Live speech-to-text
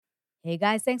Hey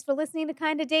guys, thanks for listening to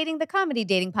Kinda Dating, the comedy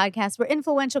dating podcast where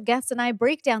influential guests and I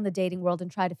break down the dating world and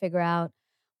try to figure out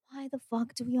why the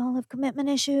fuck do we all have commitment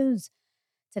issues?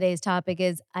 Today's topic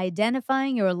is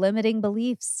identifying your limiting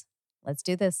beliefs. Let's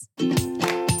do this. Hey,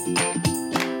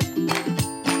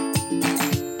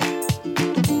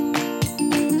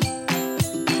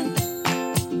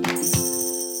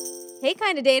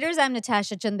 Kinda Daters. I'm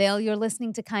Natasha Chandel. You're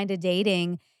listening to Kinda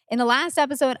Dating. In the last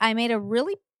episode, I made a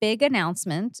really big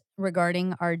announcement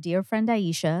regarding our dear friend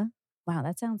Aisha. Wow,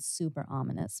 that sounds super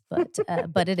ominous, but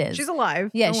it is. She's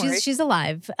alive. Yeah, Don't worry. she's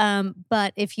alive.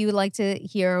 But if you would like to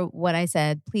hear what I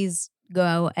said, please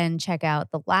go and check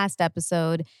out the last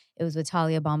episode. It was with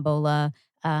Talia Bombola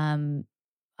on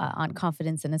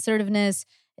confidence and assertiveness.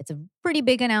 It's a pretty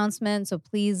big announcement, so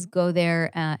please go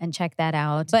there and check that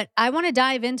out. But I want to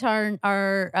dive into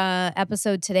our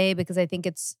episode today because I think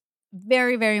it's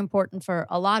very, very important for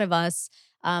a lot of us.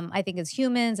 I think as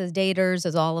humans, as daters,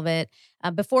 as all of it.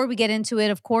 Before we get into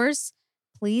it, of course,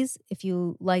 please, if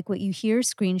you like what you hear,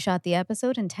 screenshot the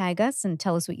episode and tag us and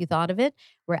tell us what you thought of it.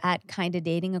 We're at Kinda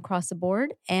Dating across the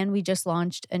board. And we just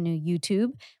launched a new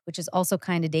YouTube, which is also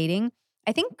Kinda Dating.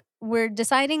 I think we're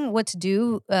deciding what to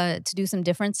do some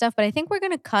different stuff, but I think we're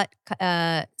going to cut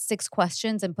 6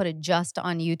 questions and put it just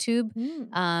on YouTube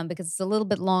because it's a little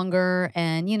bit longer.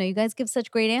 And, you guys give such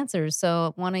great answers.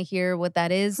 So I want to hear what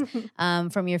that is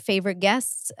from your favorite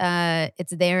guests.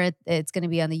 It's there. It's going to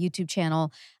be on the YouTube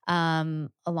channel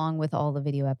along with all the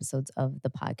video episodes of the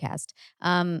podcast.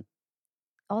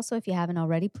 Also, if you haven't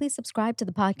already, please subscribe to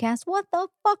the podcast. What the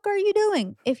fuck are you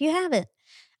doing if you haven't?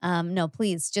 No,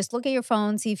 please just look at your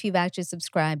phone, see if you've actually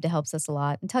subscribed. It helps us a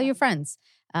lot. And tell your friends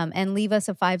and leave us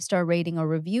a 5-star rating or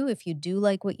review if you do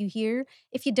like what you hear.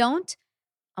 If you don't,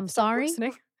 I'm sorry,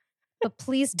 but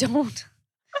please don't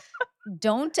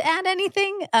add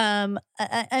anything. I'm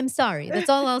sorry. That's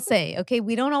all I'll say. Okay,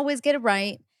 we don't always get it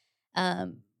right.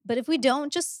 But if we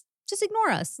don't, just ignore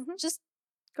us. Just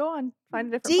go on,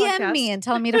 find a different DM podcast. me and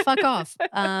tell me to fuck off.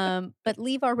 But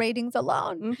leave our ratings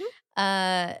alone.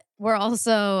 We're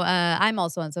also, I'm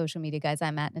also on social media, guys.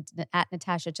 I'm at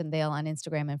Natasha Chandel on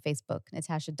Instagram and Facebook,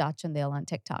 Natasha.Chandel on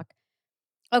TikTok.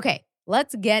 Okay,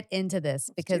 let's get into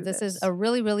this because this is a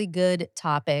really, really good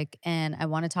topic and I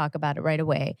want to talk about it right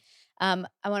away. I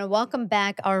want to welcome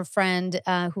back our friend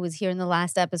who was here in the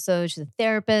last episode. She's a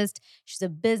therapist. She's a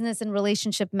business and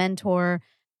relationship mentor.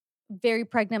 Very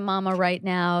pregnant mama right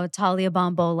now, Talia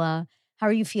Bombola. How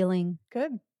are you feeling?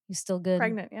 Good. You still good?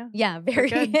 Pregnant, yeah. Yeah, very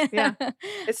good. Yeah.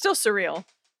 It's still surreal.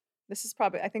 I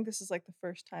think this is like the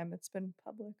first time it's been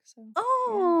public. So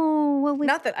well,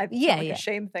 not that a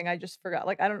shame thing. I just forgot.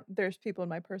 Like there's people in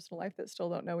my personal life that still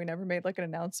don't know. We never made like an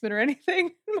announcement or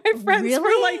anything. My friends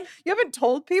were like, "You haven't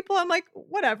told people?" I'm like,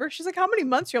 "Whatever." She's like, "How many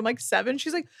months?" I'm like, 7.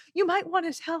 She's like, "You might want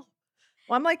to tell."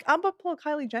 Well, I'm like, I'm gonna pull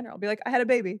Kylie Jenner. I'll be like, "I had a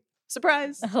baby."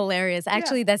 Surprise. Hilarious.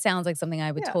 Actually, that sounds like something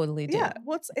I would totally do. Yeah.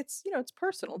 Well, it's it's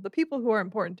personal. The people who are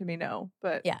important to me know,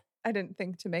 but I didn't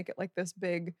think to make it like this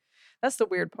big. That's the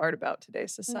weird part about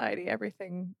today's society.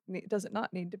 Everything does it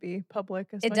not need to be public.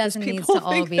 It doesn't need to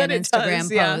all be an Instagram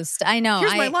post. I know.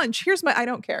 Here's my lunch. I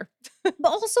don't care. But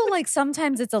also, like,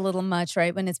 sometimes it's a little much,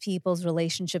 right? When it's people's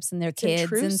relationships and their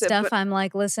kids and stuff. I'm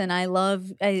like, listen,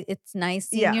 it's nice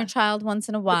seeing your child once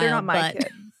in a while. But they're not my kid.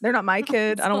 They're not my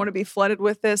kid. I don't want to be flooded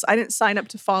with this. I didn't sign up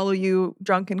to follow you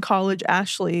drunk in college,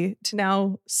 Ashley, to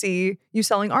now see you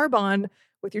selling Arbonne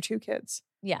with your 2 kids.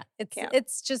 Yeah,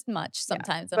 it's just much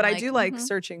sometimes. But I do like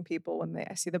searching people when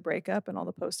I see the breakup and all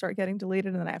the posts start getting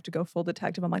deleted and then I have to go full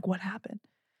detective. I'm like, what happened?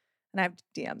 And I have to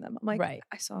DM them. I'm like,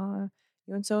 I saw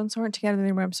you and so aren't together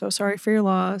anymore. I'm so sorry for your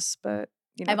loss. But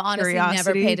I've honestly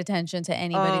never paid attention to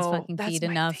anybody's fucking feed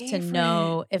enough to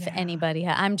know if anybody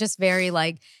I'm just very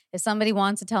like, if somebody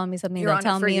wants to tell me something, they'll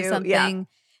tell me something. Yeah.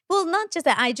 Well, not just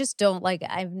that. I just don't like.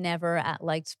 I've never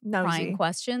liked prying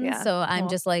questions, so I'm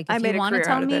just like, if you want to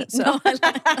tell me, no.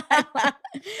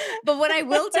 But what I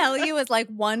will tell you is like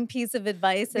one piece of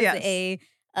advice as a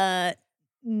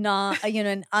not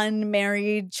an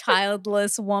unmarried,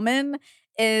 childless woman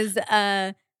is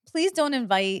please don't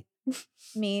invite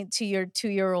me to your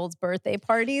 2-year-old's birthday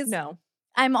parties. No.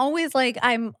 I'm always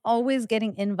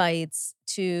getting invites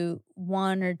to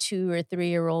 1 or 2 or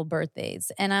 3-year-old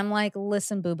birthdays. And I'm like,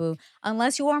 listen, boo-boo,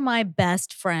 unless you are my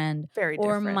best friend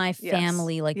or my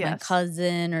family, like my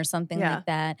cousin or something like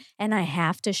that, and I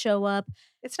have to show up,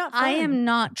 it's not fun. I am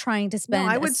not trying to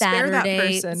spend a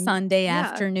Saturday, Sunday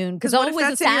afternoon. Because always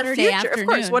a Saturday afternoon. Of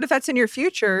course, what if that's in your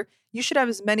future? you should have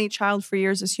as many child-free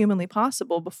years as humanly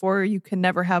possible before you can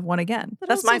never have one again. But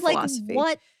That's also, my like, philosophy.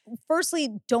 firstly,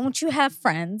 don't you have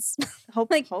friends?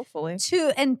 Like, Hopefully.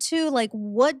 two, like,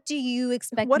 what do you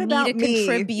expect What me about to me?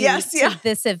 contribute Yes, to yeah.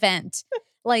 this event?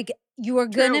 Like, you are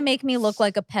gonna True. make me look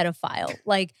like a pedophile,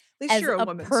 like, At least as you're a a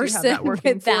woman, so you have that person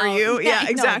working for without you. yeah, Yeah, I know,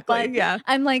 exactly. but Yeah.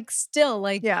 I'm like, still,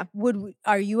 like, Yeah.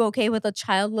 are you okay with a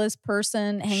childless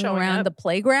person hanging Showing around up. the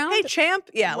playground? Hey, champ.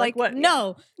 Yeah, like Like, what? Yeah.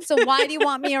 no. So why do you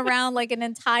want me around, like, an Sure.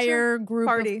 entire group of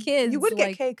Party. You kids? would get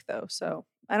Like, cake though, so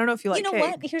I don't know if you you like know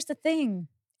what? cake. Here's the thing.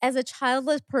 As a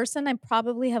childless person, I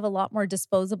probably have a lot more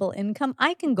disposable income.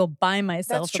 I can go buy That's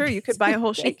myself a true. You piece could buy a of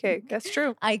whole sheet cake. cake. That's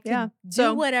true. I Yeah. could do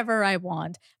So whatever I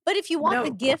want. But if you want the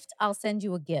no, gift, I'll send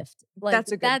you a gift. Like, that's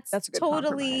that's a good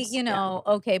totally, compromise. Yeah.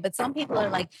 okay. But some people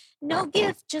are like, no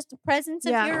gift, just a presence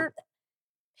of Yeah. your.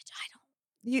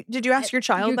 Bitch, Did you ask your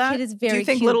child your kid that? is Do you very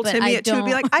think cute, little but Timmy I at 2 would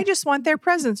be don't. like, I just want their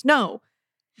presents? No.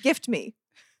 Gift me.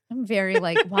 I'm very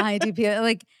like, why do people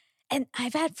like? And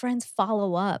I've had friends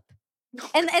follow up.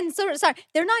 And so sorry,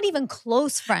 they're not even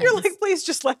close You're friends. like, please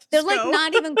just let They're this like go.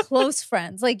 not even close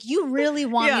friends. Like, you really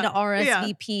want me Yeah. to Yeah.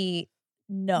 RSVP?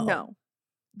 No. No.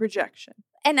 Rejection.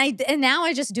 And now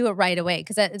I just do it right away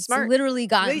because it's Smart. literally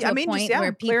gotten Yeah, to I a mean, just point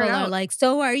where clear people it are out. like,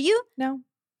 "So are you?" No.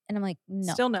 And I'm like,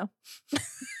 "No." Still no.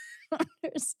 I don't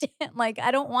understand. Like,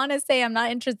 I don't want to say I'm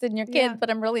not interested in your kid, Yeah. but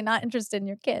I'm really not interested in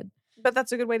your kid. But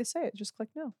that's a good way to say it. Just click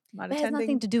no. I'm not It has attending.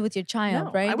 nothing to do with your child,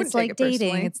 No, right? I wouldn't It's take like it dating.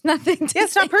 personally. It's nothing to Yeah,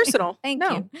 it's not say. personal. Thank No.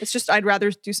 you. It's just I'd rather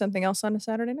do something else on a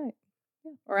Saturday night.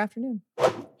 Yeah. Or afternoon.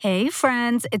 Hey,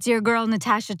 friends, it's your girl,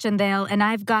 Natasha Chandale, and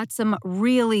I've got some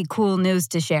really cool news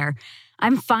to share.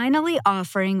 I'm finally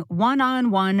offering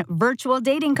one-on-one virtual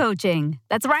dating coaching.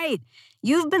 That's right.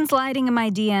 You've been sliding in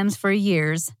my DMs for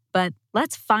years, but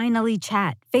let's finally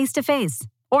chat face to face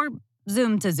or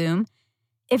Zoom to Zoom.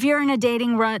 If you're in a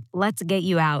dating rut, let's get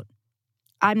you out.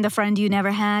 I'm the friend you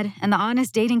never had and the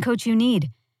honest dating coach you need.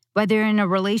 Whether you're in a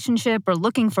relationship or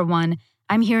looking for one,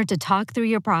 I'm here to talk through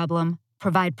your problem,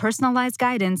 provide personalized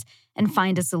guidance, and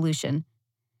find a solution.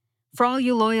 For all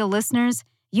you loyal listeners,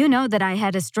 you know that I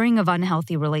had a string of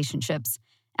unhealthy relationships.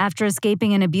 After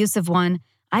escaping an abusive one,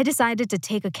 I decided to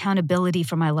take accountability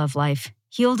for my love life,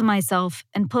 healed myself,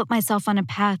 and put myself on a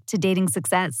path to dating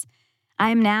success. I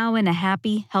am now in a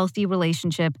happy, healthy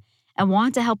relationship and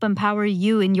want to help empower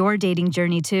you in your dating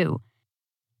journey too.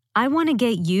 I want to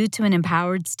get you to an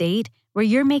empowered state where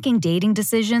you're making dating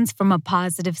decisions from a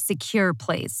positive, secure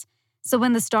place. So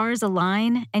when the stars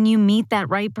align and you meet that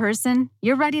right person,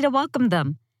 you're ready to welcome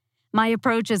them. My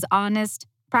approach is honest,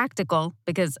 practical,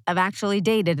 because I've actually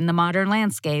dated in the modern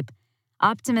landscape,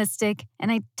 optimistic,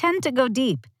 and I tend to go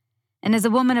deep. And as a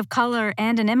woman of color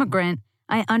and an immigrant,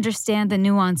 I understand the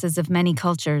nuances of many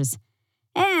cultures.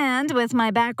 And with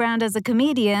my background as a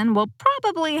comedian, we'll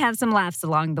probably have some laughs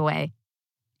along the way.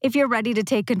 If you're ready to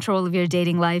take control of your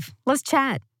dating life, let's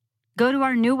chat. Go to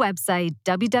our new website,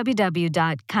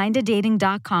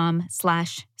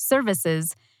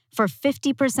 www.kindadating.com/services for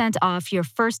 50% off your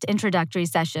first introductory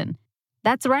session.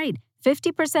 That's right,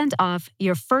 50% off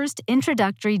your first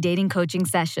introductory dating coaching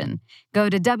session. Go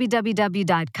to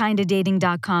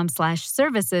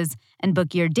www.kindadating.com/services and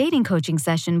book your dating coaching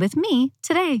session with me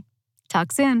today.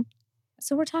 Talk soon.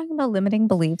 So we're talking about limiting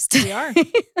beliefs. We are.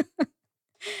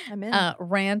 I'm in.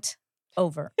 Rant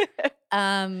over.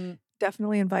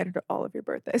 Definitely invite her to all of your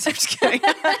birthdays. I'm just kidding.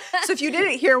 So if you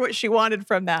didn't hear what she wanted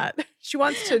from that, she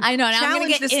wants to I know. Now I'm challenge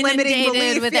going to get this limiting inundated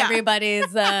belief. with Yeah.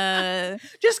 everybody's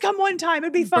Just come one time.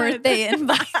 It'd be fun. birthday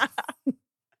invite.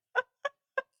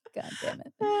 God damn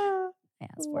it. Ah, I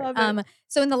asked for love it. it.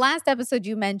 So in the last episode,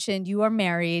 you mentioned you are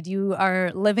married. You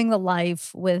are living the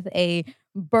life with a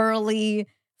burly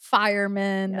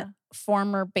fireman, Yeah.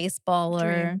 former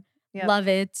baseballer. Dream. Yep. Love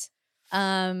it.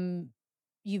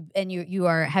 You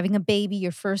are having a baby,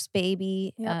 your first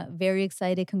baby. Yep. Very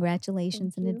excited.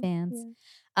 Congratulations Thank in you. advance.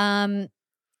 Yeah.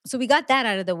 So we got that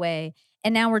out of the way.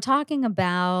 And now we're talking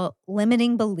about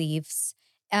limiting beliefs.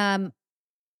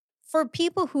 For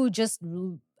people who just,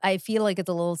 I feel like it's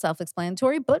a little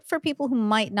self-explanatory, but for people who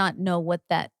might not know what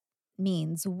that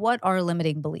means, what are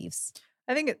limiting beliefs?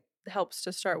 I think it helps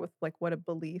to start with like what a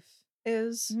belief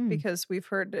is, because we've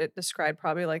heard it described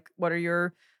probably like what are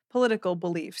your political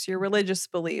beliefs, your religious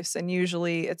beliefs, and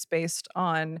usually it's based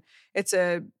on it's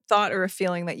a thought or a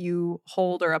feeling that you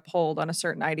hold or uphold on a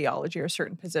certain ideology or a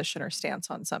certain position or stance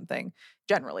on something,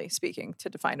 generally speaking, to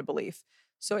define a belief.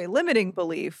 So a limiting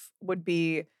belief would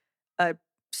be a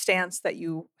stance that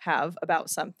you have about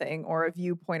something or a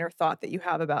viewpoint or thought that you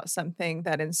have about something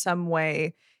that in some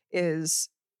way is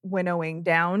winnowing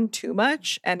down too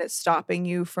much and it's stopping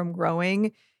you from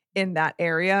growing in that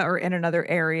area or in another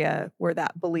area where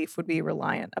that belief would be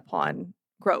reliant upon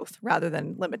growth rather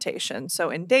than limitation. So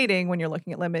in dating, when you're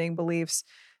looking at limiting beliefs,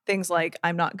 things like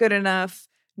I'm not good enough,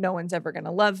 no one's ever going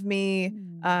to love me,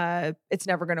 it's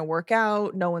never going to work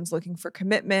out, no one's looking for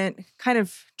commitment, kind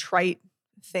of trite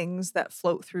things that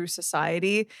float through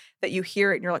society that you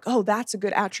hear it and you're like, oh, that's a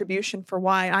good attribution for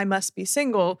why I must be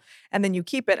single. And then you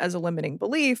keep it as a limiting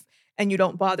belief and you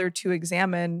don't bother to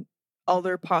examine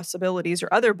other possibilities or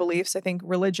other beliefs. I think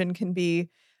religion can be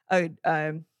a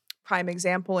prime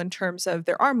example in terms of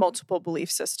there are multiple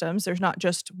belief systems. There's not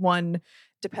just one,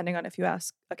 depending on if you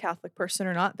ask a Catholic person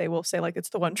or not, they will say like it's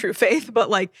the one true faith, but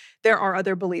like there are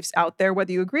other beliefs out there.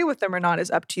 Whether you agree with them or not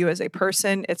is up to you as a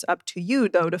person. It's up to you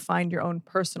though to find your own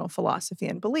personal philosophy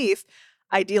and belief,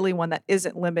 ideally one that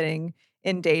isn't limiting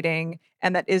in dating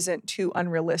and that isn't too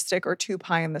unrealistic or too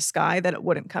pie in the sky that it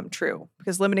wouldn't come true.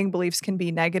 Because limiting beliefs can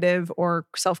be negative or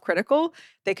self-critical.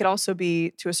 They could also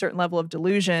be to a certain level of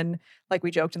delusion. Like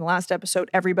we joked in the last episode,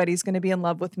 everybody's going to be in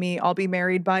love with me. I'll be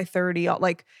married by 30.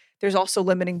 Like there's also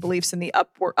limiting beliefs in the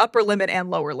upper limit and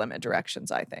lower limit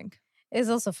directions, I think. It's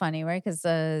also funny, right?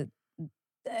 Because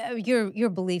your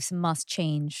beliefs must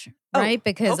change, Oh, right?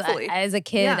 Because hopefully. as a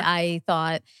kid, Yeah. I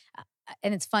thought,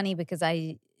 and it's funny because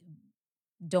I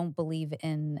don't believe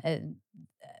in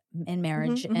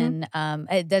marriage, mhm. and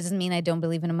it doesn't mean I don't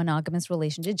believe in a monogamous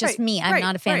relationship. It's just Right, me. I'm right,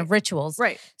 not a fan right. of rituals.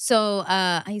 Right. So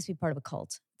I used to be part of a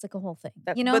cult. It's like a whole thing,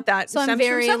 That- you know. but that So I'm stems from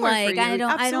very somewhere for like you. I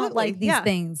don't Absolutely. like these Yeah.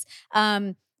 things.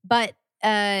 But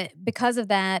because of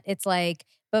that, it's like.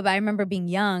 But I remember being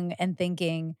young and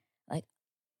thinking like,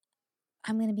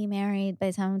 I'm going to be married by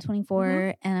the time I'm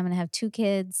 24 and I'm going to have 2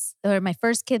 kids or my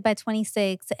first kid by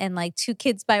 26 and like 2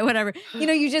 kids by whatever. You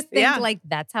know, you just think Yeah. like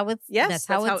that's how it's Yes, that's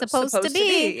how it's it's supposed to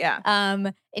be. Yeah.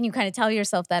 And you kind of tell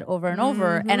yourself that over and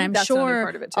over. And I'm That's another sure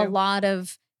part of it a too. lot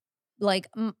of like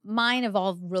mine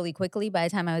evolved really quickly. By the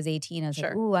time I was 18, I was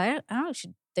like, Sure. ooh, I don't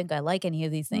actually think I like any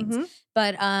of these things.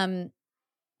 Mhm.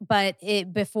 But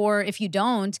before, if you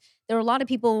don't, there are a lot of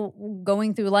people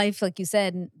going through life, like you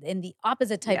said, in the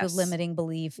opposite type of Yes. limiting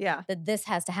belief Yeah. that this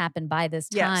has to happen by this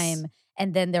Yes. time,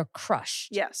 and then they're crushed.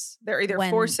 Yes. They're either when-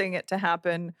 forcing it to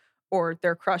happen or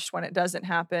they're crushed when it doesn't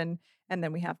happen. And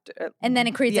then we have to. And then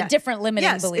it creates yeah. a different limiting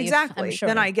Yes, belief. exactly. I'm sure.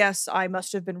 Then I guess I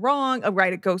must have been wrong. Oh,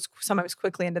 right. It goes sometimes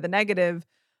quickly into the negative.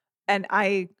 And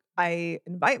I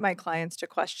invite my clients to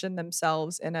question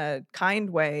themselves in a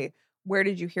kind way. Where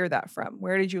did you hear that from?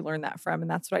 Where did you learn that from?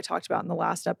 And that's what I talked about in the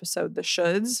last episode, the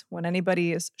shoulds. When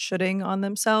anybody is shoulding on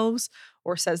themselves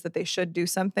or says that they should do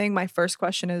something, my first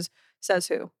question is, says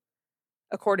who?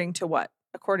 According to what?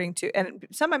 According to, and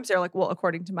sometimes they're like, well,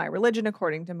 according to my religion,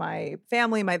 according to my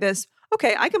family, my this.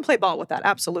 Okay, I can play ball with that.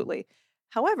 Absolutely.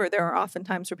 However, there are often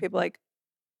times where people are like,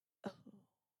 oh,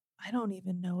 I don't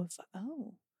even know if,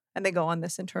 and they go on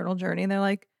this internal journey and they're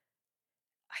like,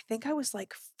 I think I was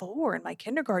like 4 and my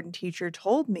kindergarten teacher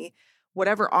told me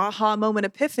whatever aha moment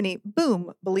epiphany,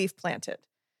 boom, belief planted.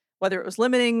 Whether it was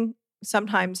limiting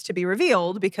sometimes to be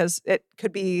revealed because it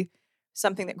could be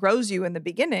something that grows you in the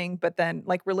beginning, but then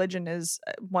like religion is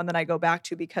one that I go back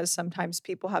to because sometimes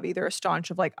people have either a staunch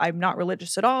of like, I'm not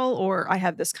religious at all, or I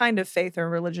have this kind of faith or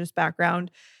religious background.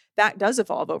 That does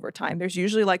evolve over time. There's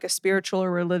usually like a spiritual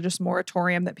or religious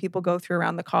moratorium that people go through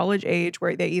around the college age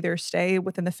where they either stay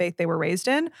within the faith they were raised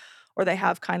in or they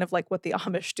have kind of like what the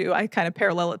Amish do. I kind of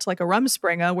parallel it to like a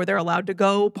rumspringa where they're allowed to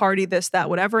go party this, that,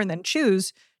 whatever, and then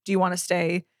choose, do you want to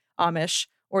stay Amish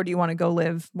or do you want to go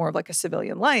live more of like a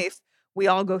civilian life? We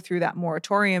all go through that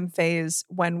moratorium phase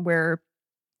when we're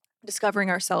discovering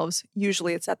ourselves.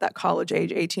 Usually it's at that college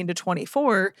age, 18 to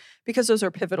 24, because those are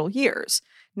pivotal years.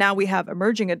 Now we have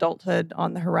emerging adulthood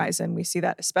on the horizon. We see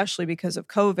that especially because of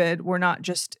COVID. We're not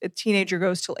just a teenager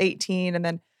goes till 18 and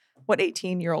then what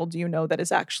 18-year-old do you know that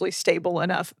is actually stable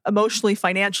enough emotionally,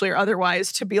 financially, or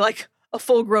otherwise to be like a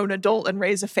full-grown adult and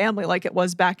raise a family like it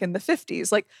was back in the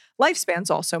 50s. Like lifespan's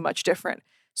also much different.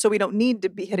 So we don't need to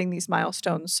be hitting these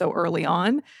milestones so early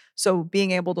on. So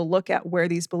being able to look at where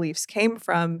these beliefs came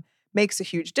from makes a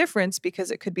huge difference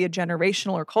because it could be a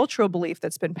generational or cultural belief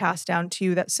that's been passed down to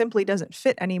you that simply doesn't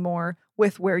fit anymore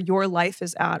with where your life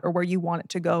is at or where you want it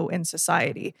to go in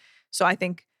society. So I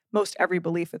think most every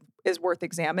belief is worth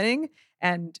examining.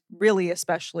 And really,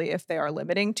 especially if they are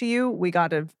limiting to you, we got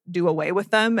to do away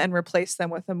with them and replace them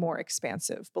with a more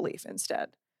expansive belief instead.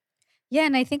 Yeah,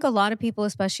 and I think a lot of people,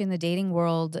 especially in the dating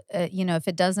world, if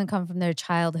it doesn't come from their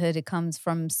childhood, it comes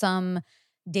from some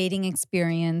dating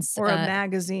experience or a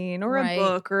magazine or right. a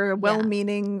book or a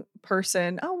well-meaning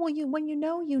person. Oh, well, when you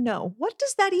know. What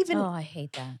does that even? Oh, I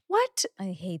hate that. What? I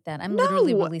hate that. I'm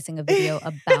literally releasing a video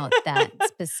about that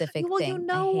specific well, thing.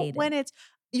 I hate when it. it's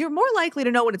you're more likely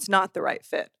to know when it's not the right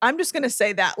fit. I'm just going to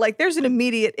say that. Like, there's an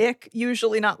immediate ick,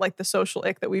 usually not like the social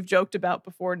ick that we've joked about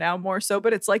before now more so,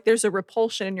 but it's like there's a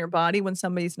repulsion in your body when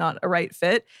somebody's not a right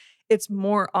fit. It's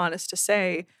more honest to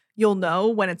say you'll know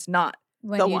when it's not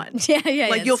the one. Yeah,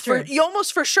 Like true. you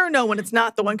almost for sure know when it's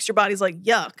not the one because your body's like,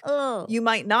 yuck. Oh. You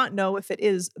might not know if it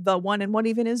is the one, and what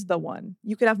even is the one.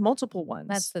 You could have multiple ones.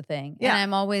 That's the thing. Yeah. And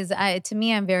I'm always, to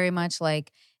me, I'm very much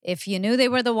like, if you knew they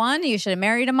were the one, you should have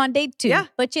married them on date 2. Yeah.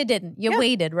 But you didn't. You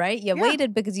waited, right? You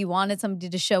waited because you wanted somebody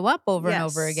to show up over and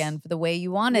over again for the way you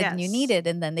wanted and you needed,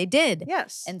 and then they did.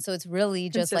 Yes. And so it's really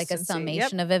just like a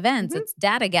summation Yep. of events. Mhm. It's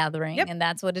data gathering, Yep. and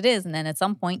that's what it is. And then at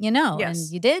some point, you know, and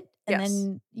Yes. you did, and Yes.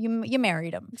 then you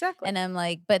married them. Exactly. And I'm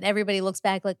like, but everybody looks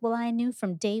back like, well, I knew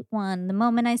from date 1, the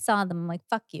moment I saw them. I'm like,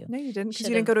 fuck you. No, you didn't, because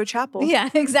you didn't go to a chapel. Yeah,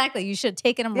 exactly. You should have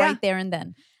taken them right there and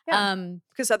then. Yeah.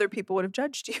 Because other people would have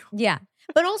judged you. Yeah.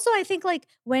 But also I think like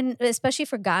when, especially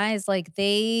for guys, like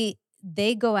they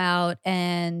go out,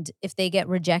 and if they get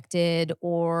rejected,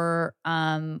 or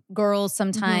girls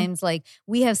sometimes like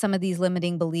we have some of these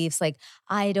limiting beliefs, like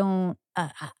I don't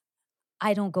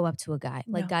go up to a guy.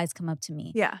 Like No. guys come up to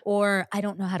me. Yeah. Or I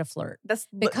don't know how to flirt. That's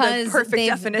Because the perfect they've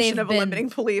definition of a been- limiting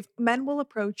belief. Men will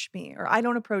approach me, or I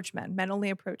don't approach men. Men only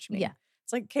approach me. Yeah.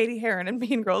 It's like Katie Heron in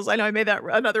Mean Girls. I know I made that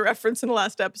another reference in the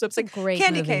last episode. It's a like great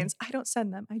candy movie. canes. I don't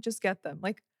send them. I just get them.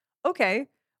 Like, okay.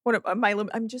 What am I?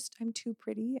 I'm too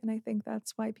pretty, and I think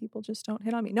that's why people just don't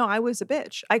hit on me. No, I was a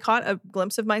bitch. I caught a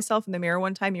glimpse of myself in the mirror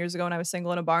one time years ago when I was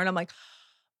single in a bar, and I'm like,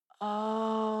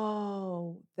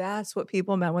 oh, that's what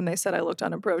people meant when they said I looked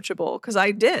unapproachable, because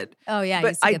I did. Oh yeah, I But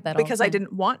used to get that all the because I time.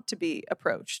 didn't want to be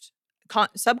approached.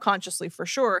 Subconsciously for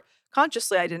sure.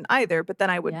 Consciously I didn't either, but then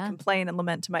I would complain and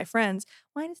lament to my friends,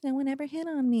 why does no one ever hit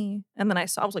on me? And then I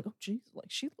was like, oh geez, like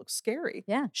she looks scary.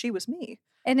 Yeah. She was me.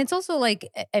 And it's also like,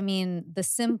 I mean, the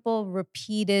simple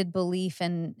repeated belief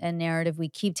and narrative we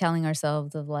keep telling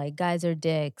ourselves of like, guys are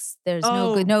dicks. There's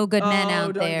no good men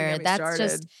out don't even there. get me That's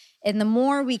just, started. and the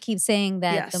more we keep saying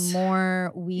that, the Yes.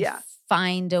 more we Yeah.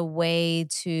 find a way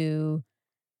to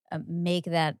make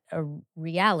that a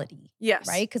reality. Yes.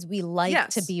 Right? Because we like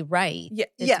to be right. Yeah.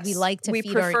 It's- Yes. We like to feed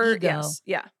prefer, our ego. Yes.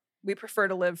 Yeah. We prefer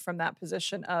to live from that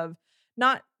position of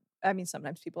not, I mean,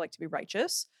 sometimes people like to be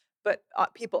righteous, but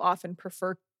people often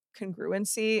prefer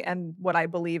congruency and what I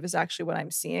believe is actually what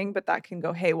I'm seeing, but that can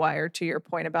go haywire to your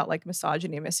point about like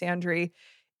misogyny and misandry.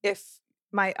 If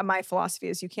my philosophy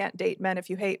is you can't date men if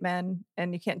you hate men,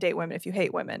 and you can't date women if you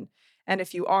hate women. And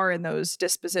if you are in those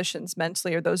dispositions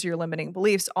mentally, or those are your limiting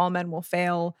beliefs, all men will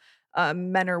fail.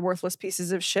 Men are worthless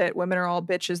pieces of shit. Women are all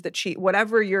bitches that cheat.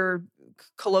 Whatever your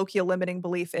colloquial limiting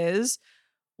belief is,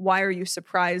 why are you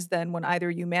surprised then when either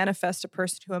you manifest a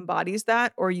person who embodies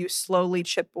that, or you slowly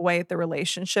chip away at the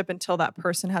relationship until that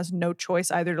person has no choice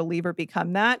either to leave or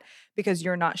become that, because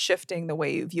you're not shifting the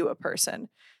way you view a person.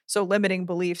 So limiting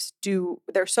beliefs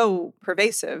they're so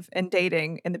pervasive in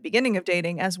dating, in the beginning of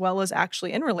dating, as well as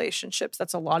actually in relationships.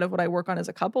 That's a lot of what I work on as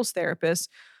a couples therapist.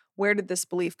 Where did this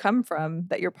belief come from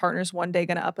that your partner's one day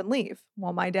going to up and leave?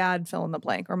 Well, my dad, fill in the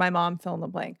blank, or my mom, fill in the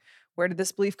blank. Where did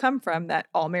this belief come from that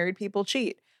all married people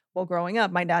cheat? Well, growing up,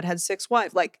 my dad had 6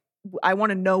 wives. Like, I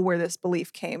want to know where this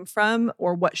belief came from,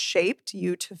 or what shaped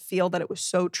you to feel that it was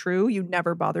so true. You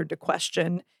never bothered to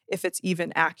question if it's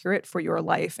even accurate for your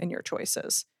life and your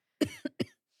choices.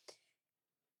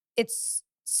 It's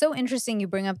so interesting you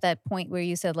bring up that point where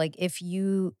you said, like, if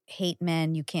you hate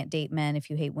men, you can't date men. If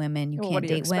you hate women, you Well, what can't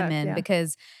do you date expect? women. Yeah.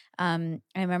 Because I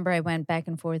remember I went back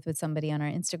and forth with somebody on our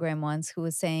Instagram once who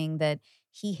was saying that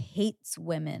he hates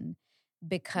women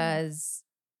because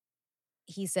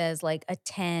he says like a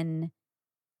 10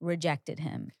 rejected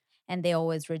him, and they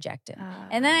always reject him.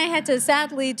 And then I had to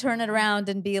sadly turn it around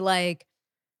and be like,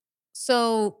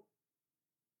 so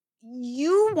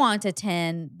you want a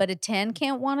 10, but a 10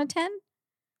 can't want a 10?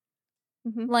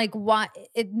 Mhm. Like, why?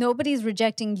 Nobody's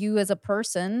rejecting you as a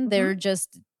person. They're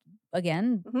just,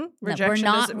 again, Rejection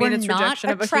doesn't mean it's rejection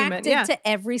of a human. attracted Yeah. to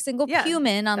every single Yeah,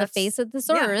 human on the that's- face of this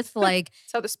yeah. earth. Like,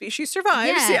 That's how the species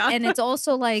survives. yeah. And it's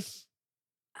also like,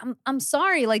 I'm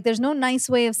sorry. Like, there's no nice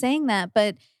way of saying that,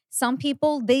 but some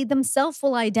people, they themselves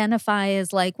will identify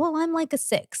as like, well, I'm like a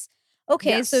 6.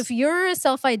 Okay, so Yes. if you're a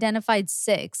self-identified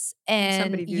 6 somebody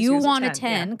and views you you as a want a 10,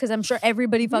 10, yeah. because I'm sure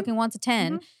everybody Mhm. fucking wants a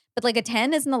 10, Mhm. but like a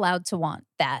 10 isn't allowed to want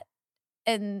that.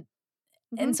 And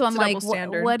Mhm. so I'm It's a like, double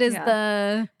standard. what is Yeah.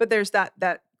 the... But there's that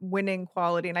winning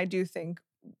quality, and I do think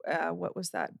what was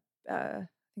that? I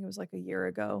think it was like a year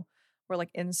ago, where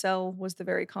like incel was the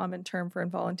very common term for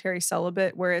involuntary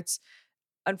celibate, where it's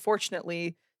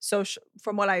unfortunately social,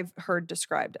 from what I've heard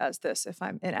described as this. If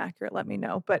I'm inaccurate, let me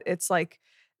know. But it's like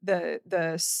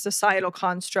the societal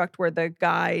construct where the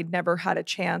guy never had a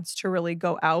chance to really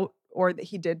go out, or that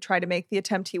he did try to make the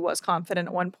attempt. He was confident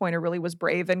at one point, or really was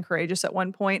brave and courageous at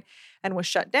one point, and was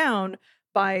shut down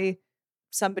by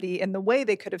somebody. In the way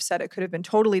they could have said it could have been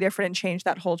totally different and changed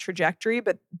that whole trajectory,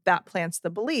 but that plants the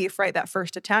belief, right? That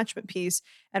first attachment piece.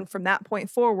 And from that point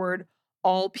forward,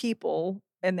 all people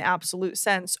in the absolute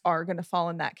sense are going to fall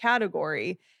in that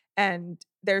category. And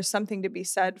there's something to be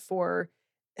said for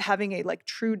having a like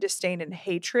true disdain and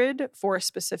hatred for a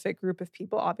specific group of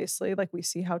people. Obviously, like we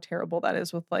see how terrible that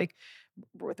is with like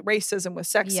with racism, with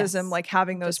sexism, Yes. like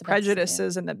having those Just about to say it.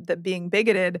 prejudices and the being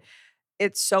bigoted.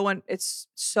 It's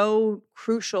so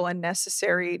crucial and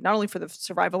necessary, not only for the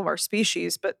survival of our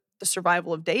species, but the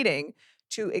survival of dating,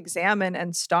 to examine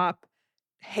and stop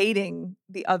hating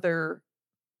the other,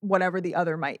 whatever the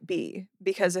other might be.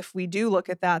 Because if we do look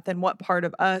at that, then what part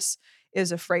of us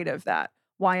is afraid of that?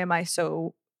 Why am I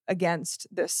so against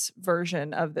this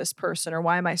version of this person? Or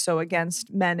why am I so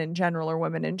against men in general or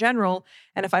women in general?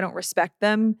 And if I don't respect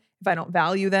them, if I don't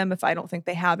value them, if I don't think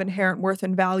they have inherent worth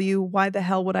and value, why the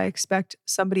hell would I expect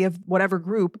somebody of whatever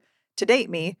group to date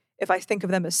me if I think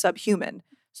of them as subhuman?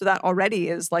 So that already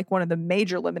is like one of the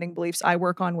major limiting beliefs I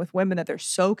work on with women, that they're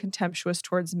so contemptuous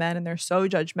towards men and they're so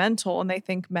judgmental and they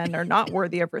think men are not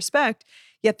worthy of respect,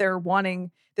 yet they're wanting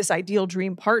this ideal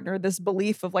dream partner, this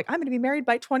belief of like, I'm going to be married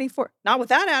by 24. Not with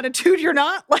that attitude, you're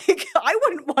not. Like, I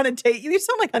wouldn't want to date you. You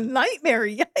sound like a nightmare.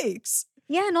 Yikes.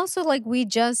 Yeah, and also like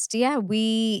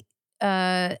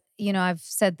I've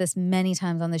said this many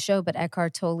times on the show, but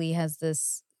Eckhart Tolle has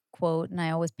this quote, and I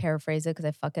always paraphrase it because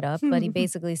I fuck it up, but he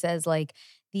basically says like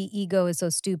the ego is so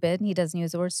stupid. He doesn't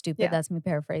use the word stupid. Yeah. That's me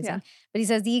paraphrasing. Yeah. But he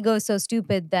says the ego is so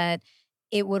stupid that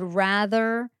it would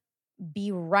rather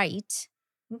be right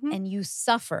and you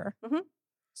suffer.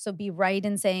 So be right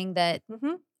in saying that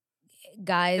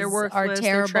guys They're are worthless,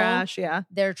 terrible. they're trash, yeah.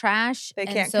 They're trash. They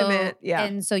and can't so, commit, yeah.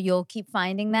 And so you'll keep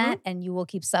finding that and you will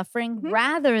keep suffering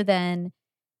rather than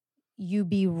you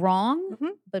be wrong,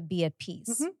 but be at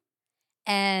peace.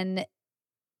 And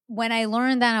when I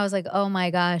learned that, I was like, oh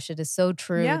my gosh, it is so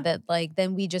true that like,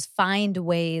 then we just find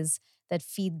ways that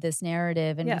feed this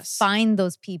narrative, and we find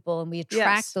those people and we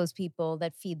attract those people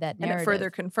that feed that narrative. And it further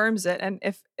confirms it. And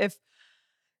if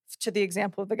to the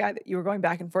example of the guy that you were going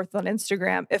back and forth on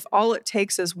Instagram, if all it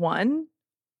takes is one,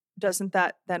 doesn't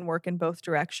that then work in both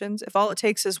directions? If all it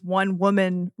takes is one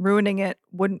woman ruining it,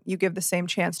 wouldn't you give the same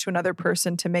chance to another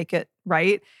person to make it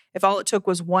right? If all it took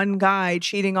was one guy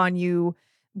cheating on you,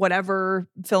 whatever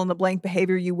fill in the blank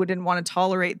behavior you wouldn't want to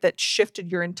tolerate, that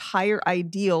shifted your entire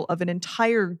ideal of an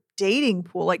entire dating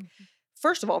pool. Like,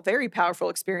 first of all, very powerful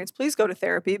experience. Please go to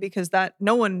therapy, because that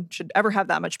no one should ever have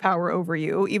that much power over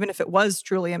you, even if it was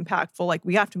truly impactful. Like,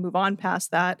 we have to move on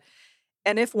past that.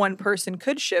 And if one person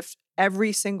could shift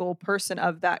every single person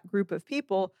of that group of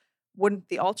people, wouldn't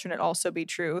the alternate also be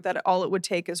true? That all it would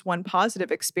take is one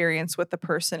positive experience with the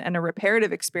person and a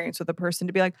reparative experience with the person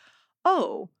to be like,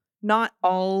 oh, not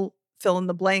all fill in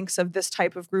the blanks of this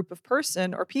type of group of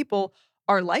person or people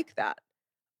are like that.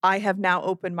 I have now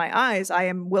opened my eyes. I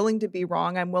am willing to be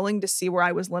wrong. I'm willing to see where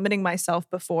I was limiting myself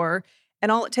before.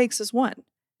 And all it takes is one.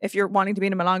 If you're wanting to be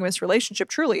in a monogamous relationship,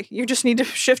 truly, you just need to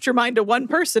shift your mind to one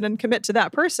person and commit to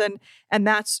that person. And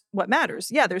that's what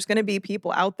matters. Yeah, there's going to be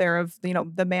people out there of,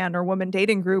 the man or woman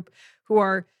dating group who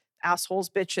are assholes,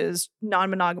 bitches,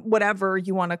 non-monogam, whatever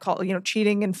you want to call,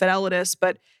 cheating, infidelitous.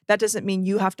 But that doesn't mean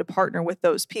you have to partner with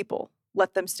those people.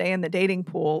 Let them stay in the dating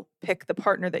pool. Pick the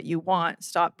partner that you want.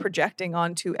 Stop projecting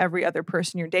onto every other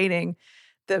person you're dating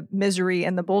the misery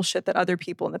and the bullshit that other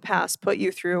people in the past put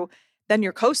you through. Then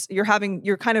you're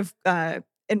kind of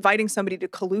inviting somebody to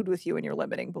collude with you in your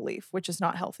limiting belief, which is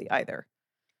not healthy either.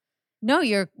 No,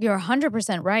 you're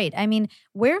 100% right. I mean,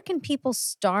 where can people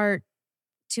start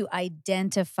to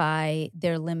identify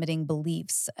their limiting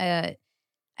beliefs?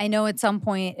 I know at some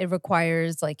point it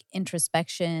requires like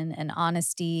introspection and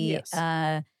honesty. Yes.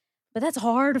 But that's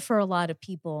hard for a lot of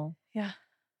people. Yeah.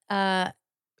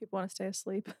 People want to stay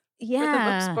asleep. Yeah. For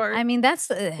the most part. I mean,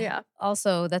 that's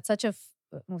also, that's such a,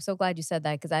 I'm so glad you said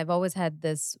that, because I've always had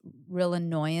this real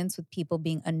annoyance with people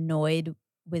being annoyed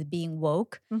with being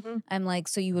woke. I'm like,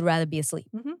 so you would rather be asleep.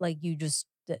 Like you just,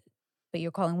 but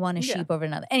you're calling one a sheep over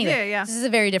another. Anyway, this is a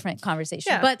very different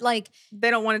conversation. But like, they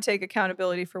don't want to take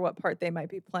accountability for what part they might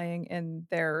be playing in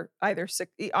their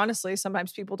honestly,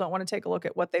 sometimes people don't want to take a look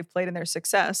at what they've played in their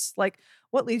success. Like,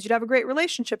 what leads you to have a great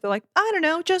relationship? They're like, I don't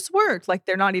know, just worked. Like,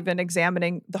 they're not even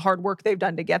examining the hard work they've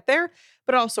done to get there,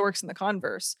 but it also works in the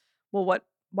converse. Well, what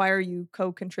Why are you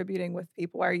co-contributing with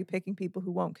people? Why are you picking people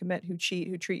who won't commit, who cheat,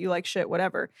 who treat you like shit,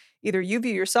 whatever? Either you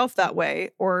view yourself that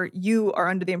way, or you are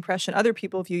under the impression other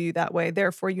people view you that way.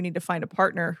 Therefore, you need to find a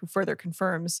partner who further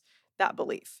confirms that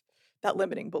belief, that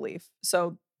limiting belief.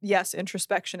 So yes,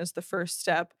 introspection is the first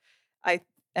step.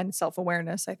 And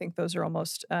self-awareness. I think those are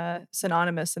almost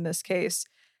synonymous in this case.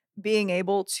 Being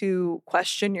able to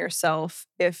question yourself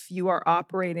if you are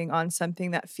operating on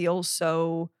something that feels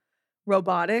so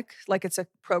robotic, like it's a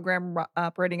program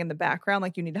operating in the background,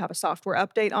 like you need to have a software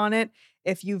update on it.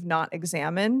 If you've not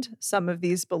examined some of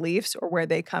these beliefs or where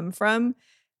they come from,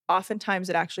 oftentimes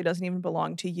it actually doesn't even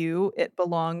belong to you. It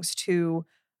belongs to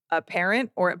a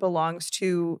parent, or it belongs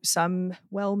to some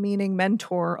well-meaning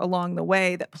mentor along the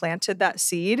way that planted that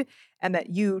seed and that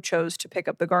you chose to pick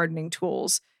up the gardening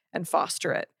tools and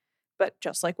foster it. But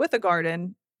just like with a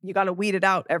garden, you got to weed it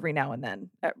out every now and then,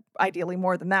 ideally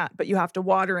more than that, but you have to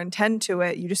water and tend to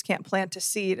it. You just can't plant a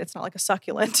seed. It's not like a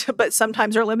succulent, but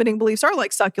sometimes our limiting beliefs are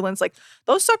like succulents. Like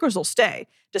those suckers will stay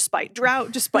despite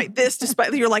drought, despite this,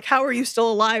 despite you're like, how are you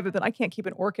still alive? But then I can't keep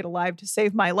an orchid alive to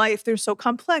save my life. They're so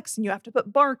complex and you have to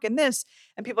put bark and this,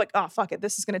 and people are like, oh, fuck it.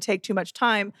 This is going to take too much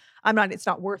time. It's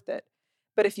not worth it.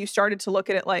 But if you started to look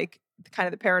at it like kind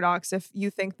of the paradox, if you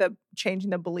think that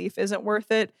changing the belief isn't worth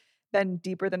it, then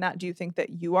deeper than that, do you think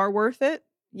that you are worth it?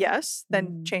 Yes,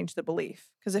 then change the belief.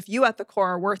 Because if you at the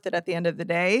core are worth it at the end of the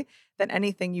day, then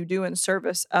anything you do in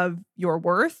service of your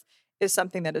worth is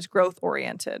something that is growth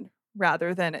oriented,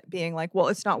 rather than it being like, well,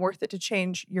 it's not worth it to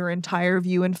change your entire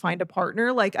view and find a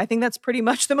partner. Like, I think that's pretty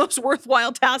much the most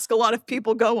worthwhile task a lot of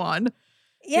people go on.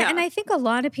 Yeah, and I think a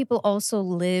lot of people also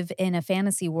live in a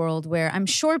fantasy world where I'm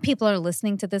sure people are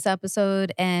listening to this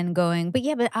episode and going, but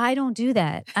I don't do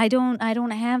that. I don't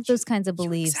have those kinds of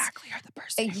beliefs. You exactly are the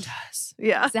person who does.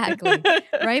 Yeah. Exactly.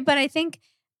 Right? But I think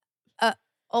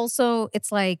also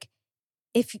it's like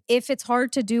if it's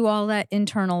hard to do all that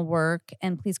internal work,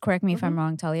 and please correct me if I'm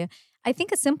wrong, Talia, I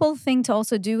think a simple thing to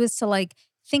also do is to like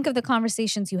think of the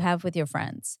conversations you have with your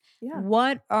friends. Yeah.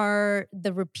 What are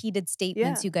the repeated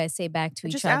statements you guys say back to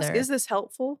each other? Ask, is this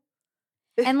helpful?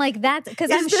 And like that, because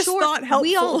I'm sure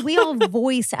we all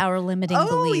voice our limiting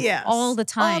belief all the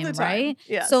time, right?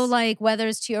 Yes. So like whether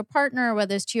it's to your partner,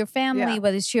 whether it's to your family,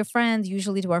 whether it's to your friends,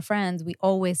 usually to our friends, we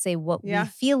always say what we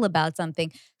feel about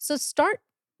something. So start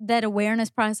that awareness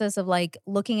process of like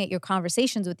looking at your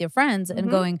conversations with your friends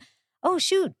and going, oh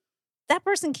shoot, that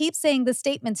person keeps saying this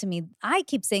statement to me. I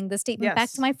keep saying this statement back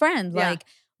to my friend. Yeah. Like,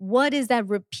 what is that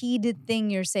repeated thing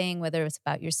you're saying, whether it's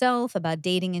about yourself, about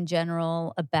dating in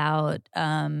general, about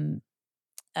the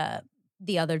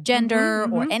other gender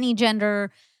or any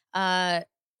gender,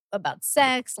 about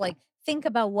sex? Like, think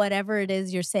about whatever it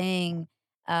is you're saying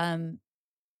and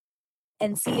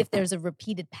see if there's a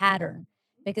repeated pattern,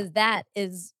 because that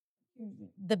is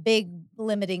the big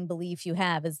limiting belief you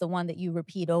have, is the one that you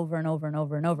repeat over and over and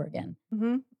over and over again.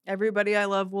 Everybody I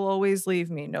love will always leave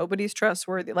me. Nobody's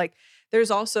trustworthy. Like there's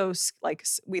also like,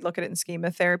 we look at it in schema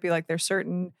therapy, like there's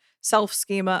certain self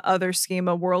schema, other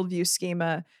schema, worldview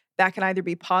schema that can either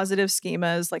be positive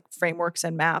schemas like frameworks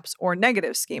and maps, or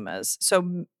negative schemas.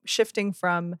 So shifting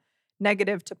from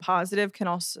negative to positive can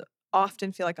also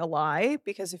often feel like a lie,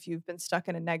 because if you've been stuck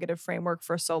in a negative framework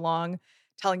for so long,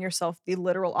 telling yourself the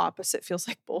literal opposite feels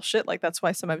like bullshit. Like that's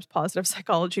why sometimes positive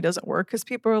psychology doesn't work, because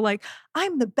people are like,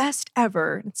 I'm the best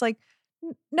ever. And it's like,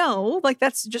 no, like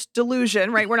that's just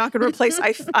delusion, right? We're not going to replace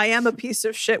I am a piece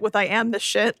of shit with I am the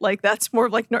shit. Like that's more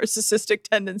of like narcissistic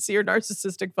tendency or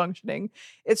narcissistic functioning.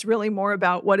 It's really more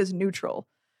about what is neutral.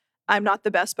 I'm not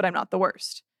the best, but I'm not the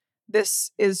worst.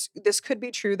 This could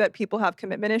be true that people have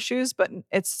commitment issues, but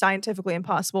it's scientifically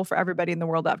impossible for everybody in the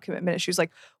world to have commitment issues.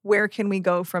 Like, where can we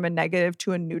go from a negative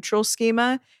to a neutral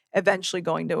schema, eventually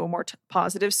going to a more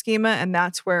positive schema? And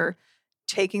that's where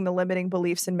taking the limiting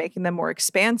beliefs and making them more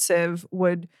expansive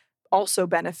would also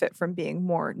benefit from being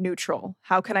more neutral.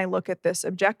 How can I look at this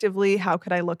objectively? How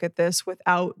could I look at this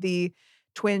without the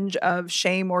twinge of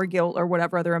shame or guilt or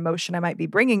whatever other emotion I might be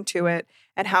bringing to it?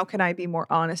 And how can I be more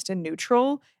honest and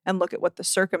neutral and look at what the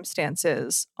circumstance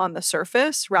is on the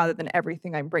surface rather than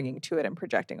everything I'm bringing to it and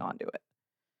projecting onto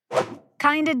it?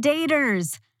 Kinda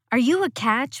daters. Are you a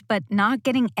catch but not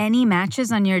getting any matches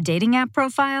on your dating app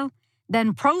profile?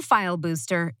 Then Profile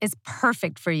Booster is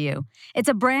perfect for you. It's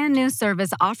a brand new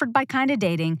service offered by Kinda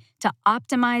Dating to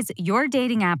optimize your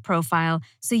dating app profile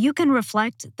so you can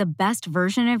reflect the best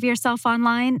version of yourself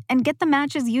online and get the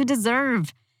matches you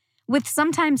deserve. With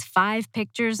sometimes 5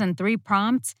 pictures and 3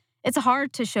 prompts, it's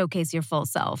hard to showcase your full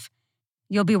self.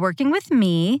 You'll be working with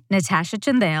me, Natasha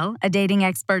Chandale, a dating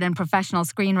expert and professional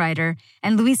screenwriter,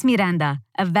 and Luis Miranda,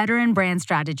 a veteran brand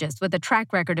strategist with a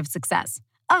track record of success.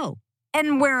 Oh,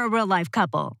 and we're a real-life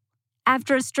couple.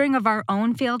 After a string of our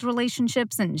own failed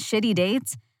relationships and shitty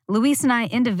dates, Luis and I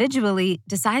individually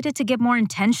decided to get more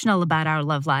intentional about our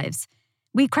love lives.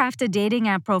 We crafted dating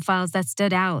app profiles that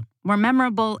stood out, were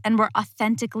memorable, and were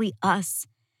authentically us.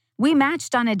 We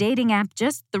matched on a dating app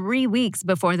just 3 weeks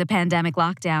before the pandemic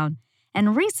lockdown,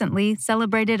 and recently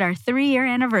celebrated our 3-year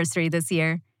anniversary this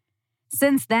year.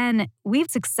 Since then, we've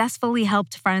successfully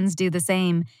helped friends do the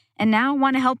same, and now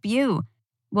want to help you.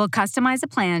 We'll customize a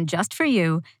plan just for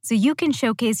you so you can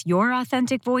showcase your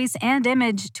authentic voice and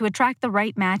image to attract the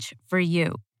right match for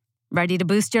you. Ready to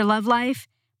boost your love life?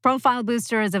 Profile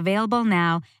Booster is available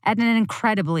now at an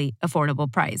incredibly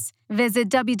affordable price. Visit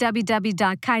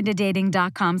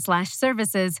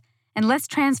www.kindadating.com/services and let's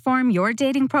transform your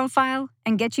dating profile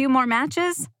and get you more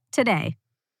matches today.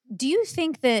 Do you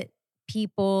think that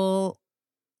people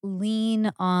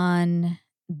lean on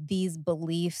these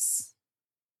beliefs,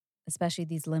 especially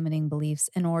these limiting beliefs,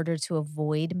 in order to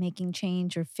avoid making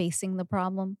change or facing the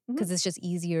problem? Because it's just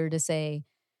easier to say,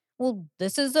 well,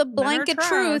 this is a Men are blanket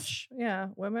truth. trash. Yeah,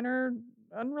 women are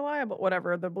unreliable,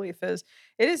 whatever the belief is.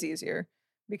 It is easier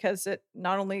because it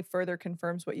not only further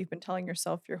confirms what you've been telling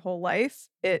yourself your whole life,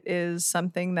 it is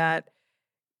something that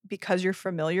because you're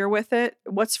familiar with it,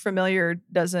 what's familiar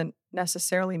doesn't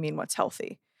necessarily mean what's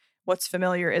healthy. What's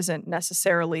familiar isn't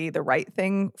necessarily the right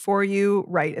thing for you,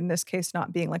 right? In this case,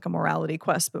 not being like a morality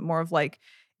quest, but more of like,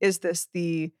 is this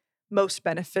the most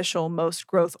beneficial, most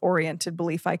growth oriented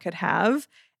belief I could have?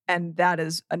 And that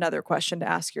is another question to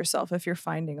ask yourself if you're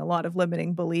finding a lot of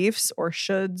limiting beliefs or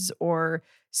shoulds or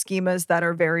schemas that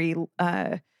are very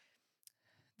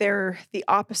they're the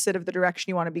opposite of the direction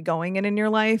you want to be going in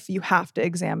your life, you have to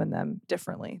examine them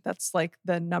differently. That's like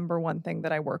the number one thing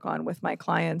that I work on with my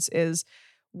clients is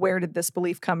where did this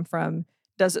belief come from?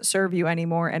 Does it serve you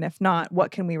anymore? And if not,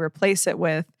 what can we replace it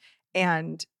with?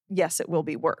 And yes, it will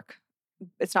be work.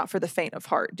 It's not for the faint of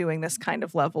heart doing this kind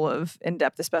of level of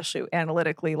in-depth, especially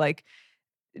analytically, like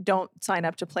don't sign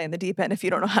up to play in the deep end if you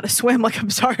don't know how to swim. Like, I'm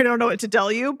sorry, I don't know what to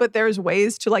tell you, but there's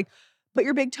ways to like put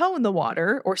your big toe in the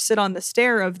water or sit on the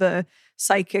stair of the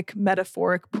psychic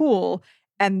metaphoric pool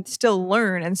and still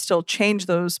learn and still change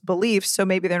those beliefs. So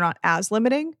maybe they're not as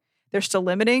limiting. They're still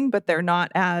limiting, but they're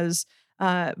not as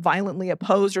violently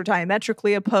opposed or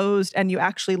diametrically opposed. And you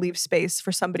actually leave space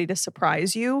for somebody to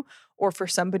surprise you or for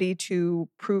somebody to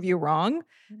prove you wrong.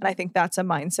 And I think that's a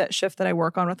mindset shift that I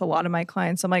work on with a lot of my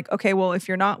clients. I'm like, okay, well, if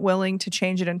you're not willing to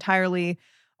change it entirely,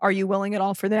 are you willing at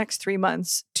all for the next 3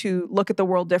 months to look at the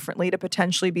world differently, to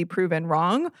potentially be proven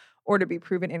wrong or to be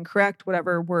proven incorrect?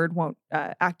 Whatever word won't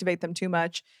activate them too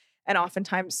much. And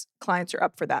oftentimes clients are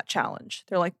up for that challenge.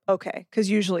 They're like, okay,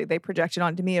 because usually they project it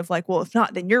onto me of like, well, if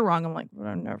not, then you're wrong. I'm like, well,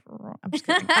 I'm never wrong. I'm just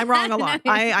kidding. I'm wrong a lot.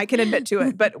 I can admit to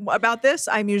it. But about this,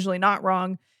 I'm usually not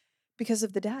wrong because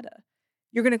of the data.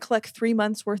 You're going to collect 3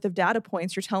 months worth of data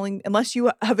points. You're telling, unless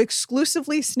you have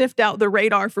exclusively sniffed out the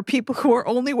radar for people who are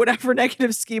only whatever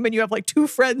negative scheme and you have like 2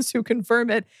 friends who confirm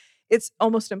it, it's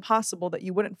almost impossible that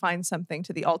you wouldn't find something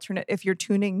to the alternate if you're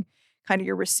tuning kind of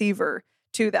your receiver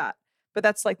to that. But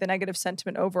that's like the negative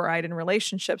sentiment override in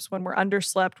relationships. When we're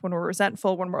underslept, when we're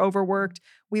resentful, when we're overworked,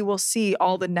 we will see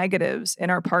all the negatives in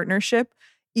our partnership,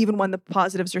 even when the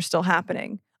positives are still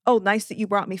happening. Oh, nice that you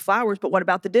brought me flowers, but what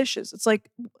about the dishes? It's like,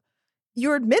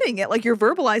 you're admitting it, like you're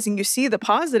verbalizing, you see the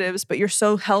positives, but you're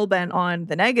so hell-bent on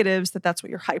the negatives that's what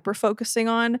you're hyper-focusing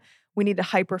on. We need to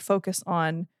hyper-focus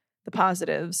on the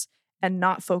positives and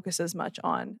not focus as much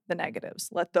on the negatives.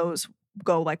 Let those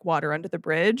go like water under the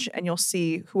bridge, and you'll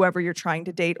see whoever you're trying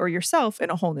to date or yourself in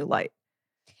a whole new light.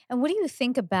 And what do you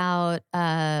think about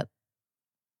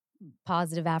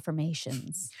positive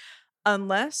affirmations?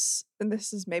 Unless, and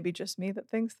this is maybe just me that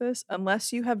thinks this,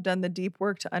 unless you have done the deep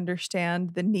work to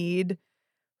understand the need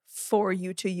for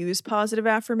you to use positive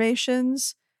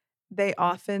affirmations, they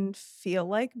often feel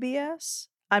like BS.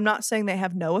 I'm not saying they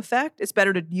have no effect. It's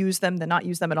better to use them than not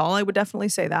use them at all. I would definitely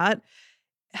say that.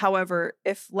 However,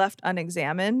 if left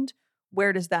unexamined,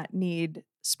 where does that need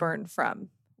spurn from?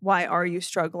 Why are you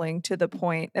struggling to the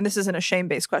point, and this isn't a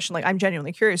shame-based question, like I'm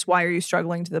genuinely curious, why are you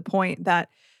struggling to the point that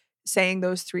saying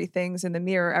those 3 things in the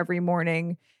mirror every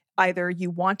morning, either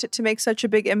you want it to make such a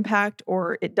big impact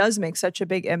or it does make such a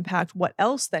big impact? What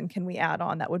else then can we add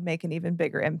on that would make an even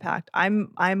bigger impact?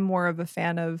 I'm more of a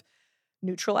fan of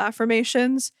neutral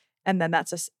affirmations, and then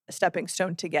that's a stepping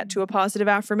stone to get to a positive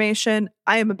affirmation.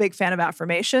 I am a big fan of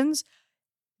affirmations.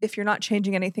 If you're not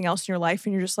changing anything else in your life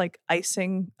and you're just like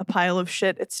icing a pile of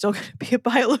shit, it's still going to be a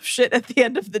pile of shit at the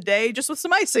end of the day, just with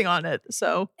some icing on it.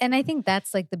 So, And I think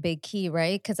that's like the big key,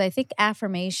 right? Because I think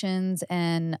affirmations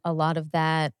and a lot of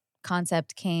that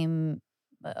concept came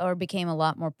or became a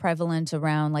lot more prevalent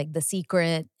around like The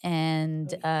Secret and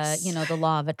Oh, yes. the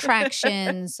law of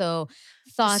attraction. So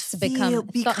Just thoughts become yeah,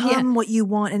 become what you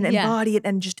want and yeah. embody it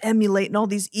and just emulate and all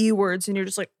these E words and you're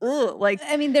just like, ugh, like,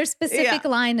 I mean, their yeah, specific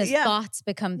line is yeah, thoughts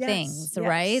become yes, things,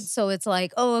 right? yes, So it's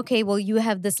like, oh, okay, well, you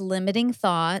have this limiting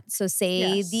thought. So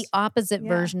say the yes, opposite yeah.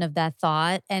 version of that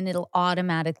thought, and it'll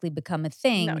automatically become a No,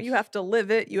 thing. you have to live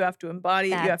it, you have to embody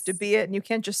it, you have to That's be it, and you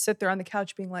can't just sit there on the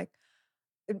couch being like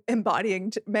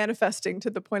embodying, manifesting to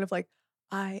the point of like,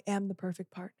 I am the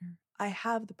perfect partner. I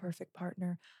have the perfect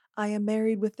partner. I am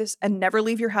married with this, and never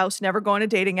leave your house, never go on a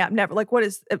dating app, never like, what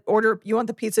is order? You want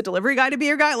the pizza delivery guy to be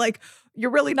your guy? Like,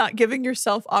 you're really not giving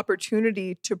yourself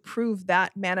opportunity to prove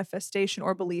that manifestation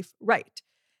or belief right.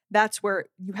 That's where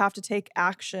you have to take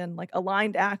action, like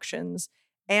aligned actions,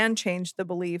 and change the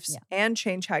beliefs yeah. and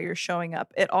change how you're showing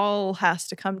up. It all has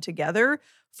to come together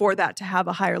for that to have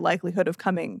a higher likelihood of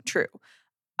coming true.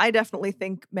 I definitely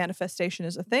think manifestation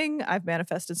is a thing. I've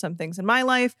manifested some things in my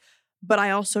life, but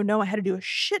I also know I had to do a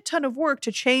shit ton of work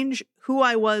to change who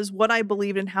I was, what I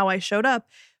believed, and how I showed up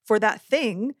for that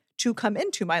thing to come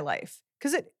into my life.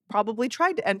 Because it probably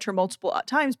tried to enter multiple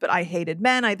times, but I hated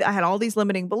men. I had all these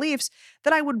limiting beliefs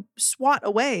that I would swat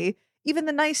away. Even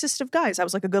the nicest of guys. I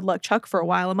was like a good luck Chuck for a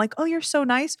while. I'm like, oh, you're so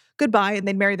nice. Goodbye. And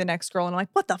they'd marry the next girl. And I'm like,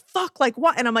 what the fuck? Like,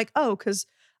 what? And I'm like, oh, because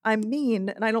I'm mean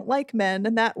and I don't like men.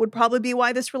 And that would probably be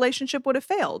why this relationship would have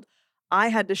failed. I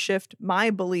had to shift my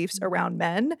beliefs around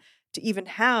men to even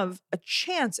have a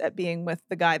chance at being with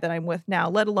the guy that I'm with now,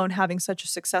 let alone having such a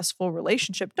successful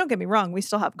relationship. Don't get me wrong, we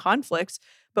still have conflicts,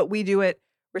 but we do it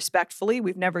respectfully.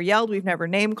 We've never yelled, we've never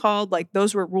name called. Like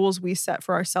those were rules we set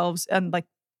for ourselves. And like,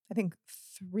 I think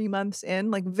 3 months in,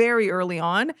 like very early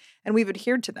on, and we've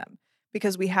adhered to them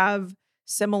because we have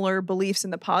similar beliefs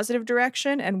in the positive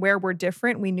direction, and where we're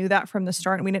different, we knew that from the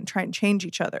start and we didn't try and change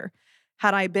each other.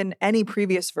 Had I been any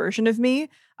previous version of me,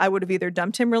 I would have either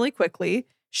dumped him really quickly,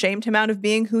 shamed him out of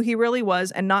being who he really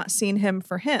was, and not seen him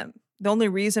for him. The only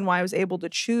reason why I was able to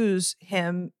choose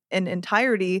him in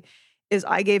entirety is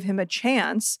I gave him a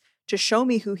chance to show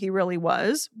me who he really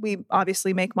was. We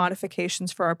obviously make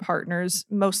modifications for our partners,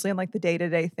 mostly in like the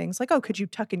day-to-day things, like, oh, could you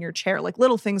tuck in your chair? Like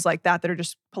little things like that that are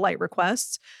just polite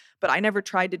requests. But I never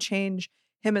tried to change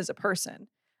him as a person.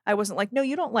 I wasn't like, no,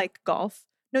 you don't like golf.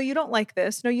 No, you don't like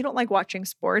this. No, you don't like watching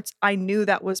sports. I knew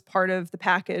that was part of the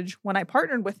package when I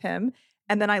partnered with him.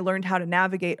 And then I learned how to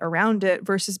navigate around it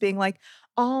versus being like,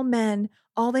 all men,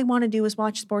 all they want to do is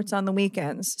watch sports on the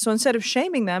weekends. So instead of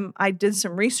shaming them, I did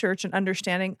some research and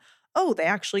understanding, oh, they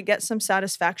actually get some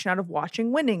satisfaction out of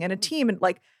watching winning and a team. And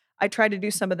like, I tried to do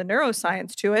some of the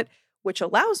neuroscience to it, which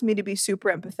allows me to be super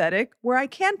empathetic, where I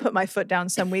can put my foot down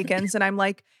some weekends and I'm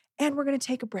like, and we're going to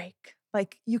take a break.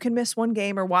 Like, you can miss one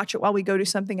game or watch it while we go do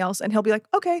something else. And he'll be like,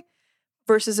 okay.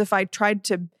 Versus if I tried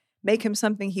to make him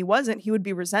something he wasn't, he would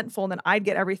be resentful and then I'd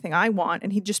get everything I want.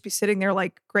 And he'd just be sitting there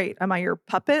like, great, am I your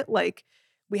puppet? Like,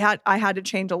 I had to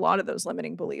change a lot of those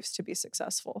limiting beliefs to be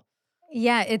successful.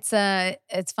 Yeah, it's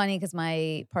funny because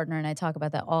my partner and I talk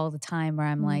about that all the time where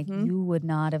I'm like, Mhm. you would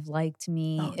not have liked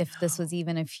me Oh, if this was no.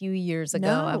 even a few years ago.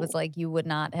 I was No. like, you would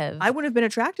not have. I would have been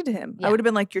attracted to him. I Yeah. would have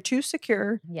been like, you're too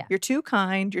secure. Yeah. You're too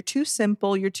kind. You're too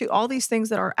simple. You're too, all these things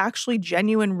that are actually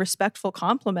genuine, respectful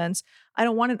compliments. I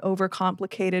don't want an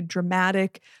overcomplicated,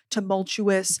 dramatic,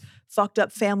 tumultuous, fucked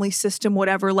up family system,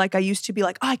 whatever. Like I used to be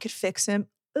like, oh, I could fix him.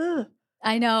 Ugh.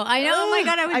 I know. Oh my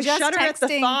God. I was I just shudder at the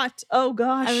texting. thought. Oh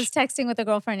I was gosh. texting with a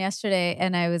girlfriend yesterday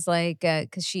and I was like,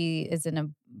 because she is in a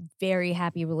very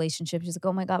happy relationship. She's like,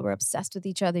 oh my God, we're obsessed with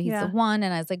each other. He's the Yeah. one.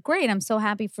 And I was like, great, I'm so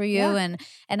happy for you. Yeah.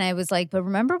 And I was like, but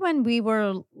remember when we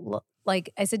were like,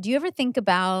 I said, do you ever think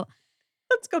about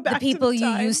Let's go the back to people the you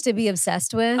time. used to be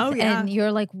obsessed with? Oh, yeah. And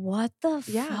you're like, what the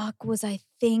Yeah. fuck was I Yeah.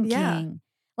 thinking?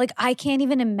 Like, I can't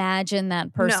even imagine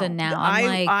that person No, now. I'm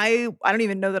like, I don't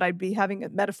even know that I'd be having a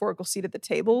metaphorical seat at the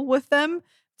table with them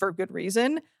for good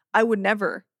reason. I would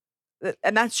never.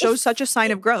 And that shows such a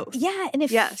sign of growth. yeah. And it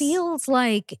Yes. feels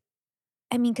like,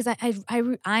 I mean, because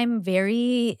I'm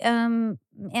very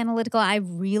analytical. I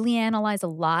really analyze a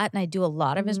lot, and I do a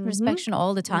lot of Mhm. introspection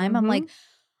all the time. I'm like, Mhm.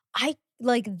 I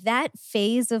like that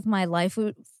phase of my life,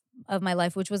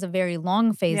 which was a very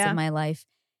long phase of Yeah. my life,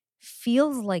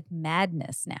 feels like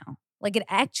madness now. Like it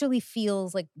actually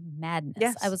feels like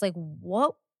madness. I Yes. was like,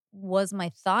 what was my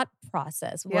thought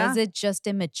process? Yeah. Was it just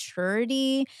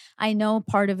immaturity? I know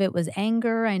part of it was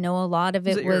anger. I know a lot of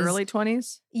Was it it your was early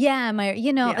 20s? yeah,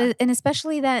 Yeah. and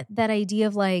especially that idea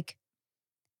of like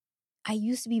I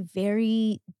used to be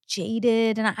very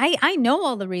jaded and I know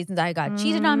all the reasons I got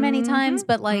cheated on many times, Mhm.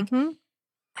 but like Mhm.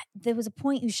 there was a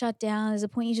point you shut down. There's a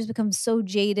point you just become so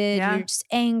jaded. Yeah. You're just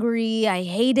angry. I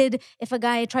hated if a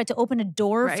guy tried to open a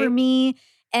door for Right. me,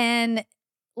 and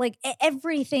like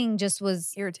everything just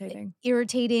was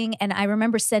irritating. And I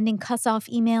remember sending cuss off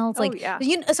emails, Oh, like yeah.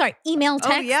 email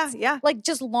texts. Oh, yeah. Like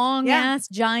just long Yeah. ass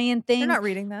giant things. They're not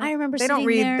reading that. I remember They don't sitting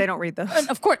read. there. They don't read those. And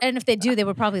of course, and if they do, they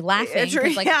were probably laughing.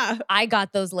 'Cause, like, Yeah. I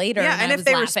got those later. Yeah, and I if was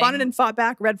they laughing. responded and fought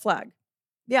back, red flag.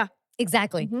 Yeah.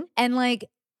 Exactly. Mhm. And like,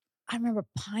 I remember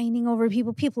pining over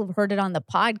people. People have heard it on the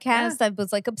podcast. I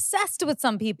was like obsessed with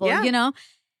some people, Yeah. you know?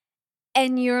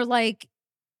 And you're like,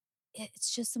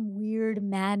 it's just some weird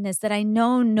madness that I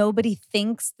know nobody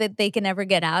thinks that they can ever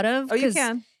get out of. Oh, you 'cause-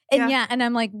 can. And yeah, and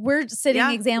I'm like, we're sitting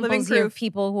Yeah, examples living here of proof.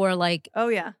 people who are like, Oh,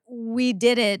 yeah. we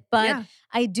did it. But Yeah.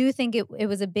 I do think it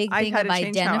was a big I thing had of to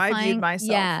change how I identifying. viewed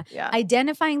myself. Yeah. Yeah.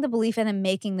 Identifying the belief and then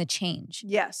making the change.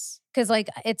 Yes. Because like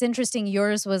it's interesting,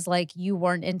 yours was like you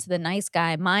weren't into the nice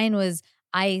guy. Mine was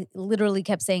I literally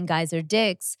kept saying guys are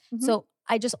dicks. Mhm. So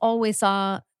I just always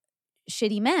saw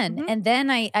shitty men. Mhm. And then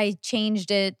I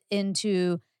changed it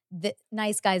into the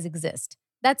nice guys exist.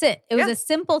 That's it. It was Yeah. a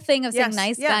simple thing of saying Yes,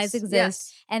 nice yes, guys exist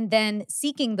yes. and then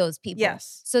seeking those people.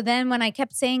 Yes. So then when I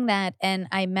kept saying that and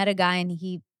I met a guy and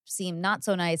he seemed not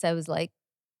so nice, I was like,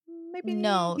 Maybe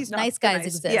no, he's not nice the guys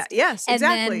nice. exist. Yeah. Yes.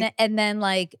 Exactly. And then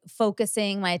like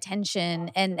focusing my attention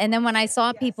and then when I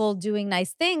saw people doing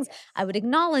nice things, I would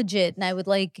acknowledge it and I would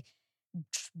like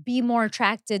be more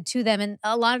attracted to them. And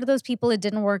a lot of those people it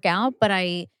didn't work out, but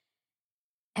I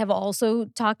have also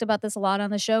talked about this a lot on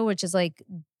the show, which is like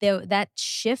that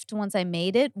shift once I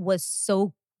made it was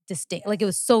so distinct. Like it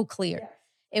was so clear.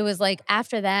 It was like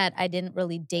after that I didn't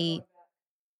really date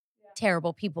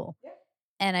terrible people.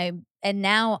 And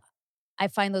now I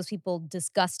find those people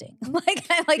disgusting.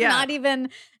 Yeah.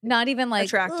 not even like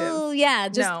Attractive. "Ooh, yeah,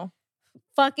 just No.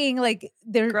 fucking like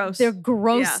Gross. they're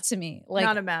gross Yeah. to me. Like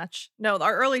Not a match. No,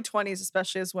 our early 20s,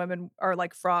 especially as women, are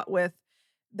like fraught with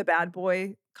the bad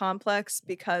boy complex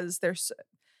because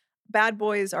bad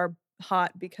boys are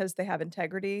hot because they have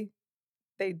integrity.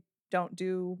 They don't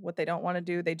do what they don't want to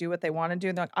do. They do what they want to do.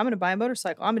 And they're like, I'm going to buy a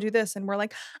motorcycle. I'm going to do this. And we're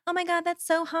like, oh my God, that's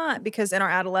so hot. Because in our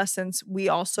adolescence, we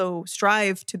also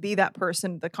strive to be that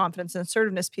person, the confidence and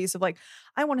assertiveness piece of like,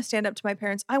 I want to stand up to my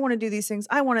parents. I want to do these things.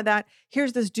 I wanted that.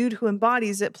 Here's this dude who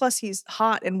embodies it. Plus he's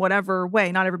hot in whatever way.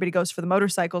 Not everybody goes for the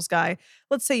motorcycles guy.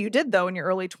 Let's say you did though in your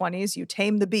early 20s, you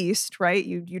tame the beast, right?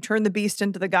 You turn the beast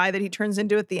into the guy that he turns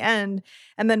into at the end.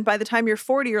 And then by the time you're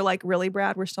 40, you're like, really,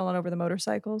 Brad, we're still not over the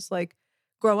motorcycles? Like,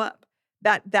 grow up.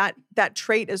 That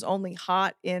trait is only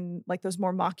hot in like those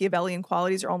more Machiavellian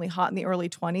qualities are only hot in the early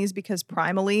 20s because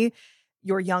primally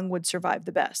your young would survive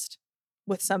the best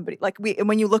with somebody. Like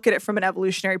when you look at it from an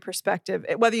evolutionary perspective,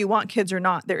 whether you want kids or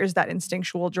not, there is that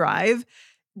instinctual drive.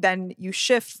 Then you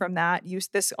shift from that.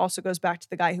 This also goes back to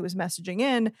the guy who was messaging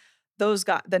in. Those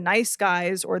guys, the nice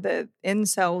guys or the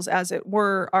incels, as it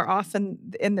were, are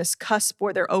often in this cusp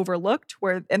where they're overlooked,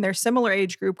 where in their similar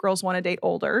age group, girls want to date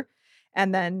older.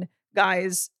 And then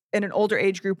guys in an older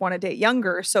age group want to date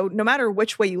younger. So no matter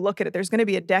which way you look at it, there's going to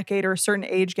be a decade or a certain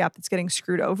age gap that's getting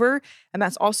screwed over. And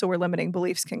that's also where limiting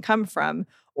beliefs can come from,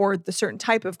 or the certain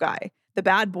type of guy. The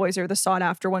bad boys are the sought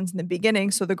after ones in the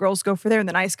beginning. So the girls go for there and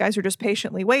the nice guys are just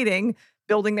patiently waiting,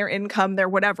 building their income, their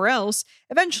whatever else.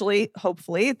 Eventually,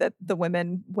 hopefully, that the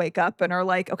women wake up and are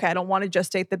like, okay, I don't want to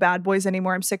just date the bad boys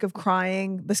anymore. I'm sick of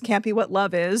crying. This can't be what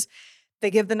love is.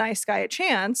 They give the nice guy a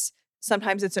chance.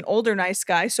 Sometimes it's an older nice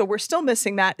guy. So we're still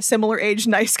missing that similar age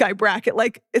nice guy bracket.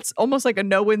 Like it's almost like a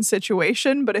no-win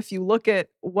situation. But if you look at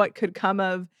what could come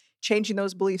of changing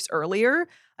those beliefs earlier,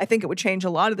 I think it would change a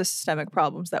lot of the systemic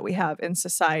problems that we have in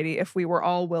society if we were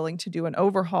all willing to do an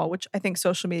overhaul, which I think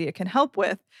social media can help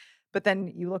with. But then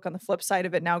you look on the flip side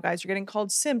of it now, guys are getting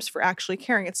called simps for actually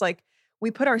caring. It's like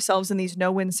we put ourselves in these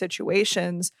no-win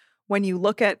situations. When you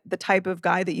look at the type of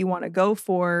guy that you want to go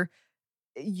for,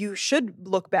 you should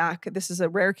look back. This is a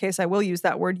rare case. I will use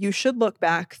that word. You should look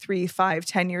back 3, 5,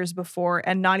 10 years before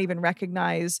and not even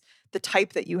recognize the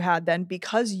type that you had then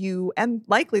because you and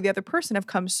likely the other person have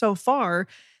come so far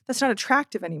that's not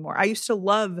attractive anymore. I used to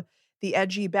love the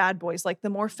edgy bad boys. Like the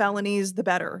more felonies, the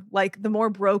better. Like the more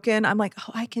broken, I'm like,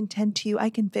 oh, I can tend to you. I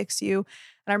can fix you.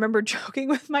 And I remember joking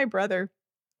with my brother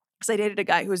because I dated a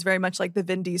guy who was very much like the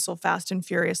Vin Diesel, Fast and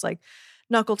Furious, like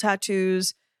knuckle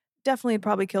tattoos, definitely had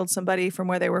probably killed somebody from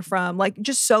where they were from, like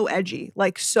just so edgy,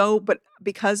 like so, but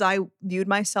because I viewed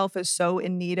myself as so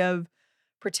in need of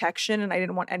protection and I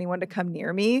didn't want anyone to come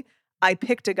near me, I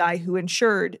picked a guy who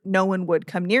ensured no one would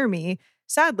come near me,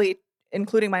 sadly,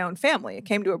 including my own family. It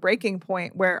came to a breaking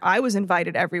point where I was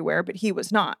invited everywhere, but he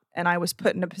was not. And I was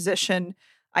put in a position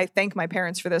I thank my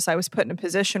parents for this. I was put in a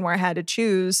position where I had to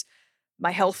choose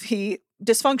my healthy,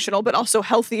 dysfunctional, but also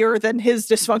healthier than his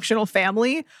dysfunctional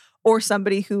family, or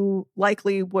somebody who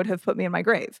likely would have put me in my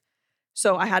grave.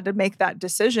 So I had to make that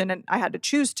decision, and I had to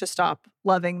choose to stop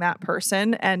loving that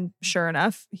person. And sure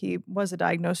enough, he was a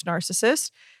diagnosed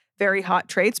narcissist, very hot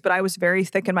traits, but I was very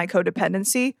thick in my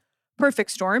codependency.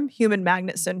 Perfect storm, human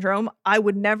magnet syndrome. I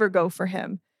would never go for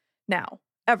him now,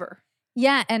 ever.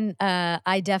 Yeah, and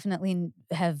I definitely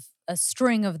have a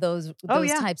string of those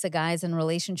types of guys in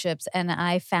relationships, and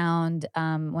I found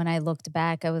when I looked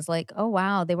back, I was like, oh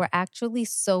wow, they were actually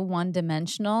so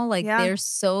one-dimensional. Like they're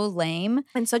so lame,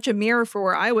 and such a mirror for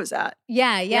where I was at.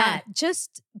 Yeah.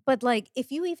 Just, but like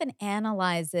if you even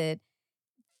analyze it,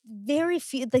 very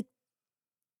few, like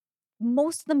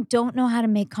most of them don't know how to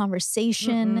make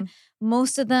conversation.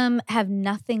 Most of them have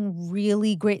nothing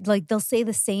really great. Like they'll say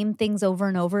the same things over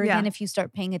and over again if you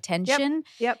start paying attention.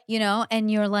 You know,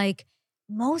 and you're like,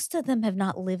 most of them have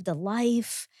not lived a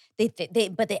life. But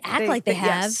they act like they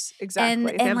have. Yes,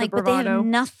 exactly. And like, but they have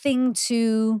nothing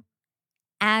to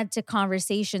add to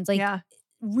conversations. Like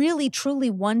really,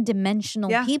 truly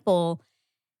one-dimensional people.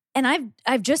 And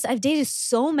I've dated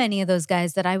so many of those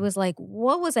guys that I was like,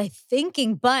 what was I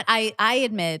thinking? But I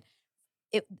admit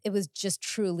it was just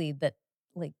truly that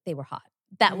like they were hot.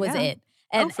 That was it.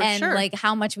 And sure. like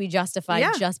how much we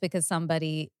justify just because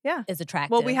somebody is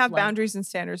attractive. Well, we have boundaries and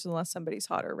standards unless somebody's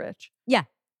hot or rich. Yeah.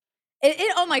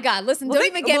 Oh my God, listen, don't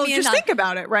even get me just think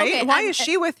about it, right? Okay, Why is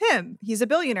she with him? He's a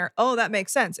billionaire. Oh, that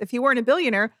makes sense. If he weren't a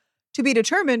billionaire, to be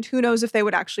determined, who knows if they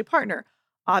would actually partner.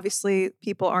 Obviously,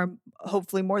 people are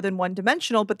hopefully more than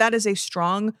one-dimensional, but that is a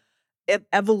strong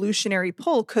evolutionary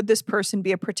pull. Could this person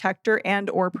be a protector and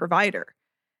or provider?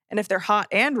 And if they're hot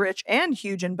and rich and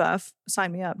huge and buff,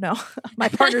 sign me up. No, my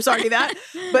partner's already that.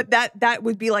 But that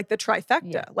would be like the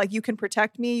trifecta. Yeah. Like you can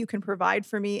protect me, you can provide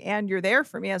for me, and you're there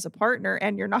for me as a partner,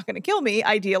 and you're not going to kill me,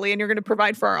 ideally, and you're going to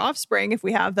provide for our offspring if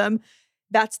we have them.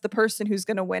 That's the person who's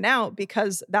going to win out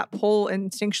because that pull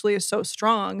instinctually is so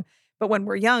strong. But when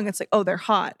we're young, it's like, oh, they're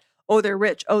hot. Oh, they're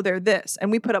rich. Oh, they're this. And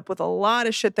we put up with a lot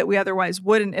of shit that we otherwise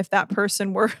wouldn't if that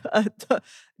person were,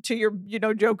 to your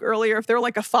joke earlier, if they're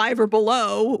like a 5 or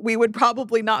below, we would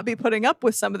probably not be putting up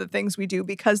with some of the things we do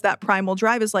because that primal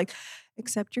drive is like,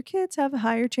 except your kids have a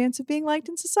higher chance of being liked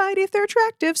in society if they're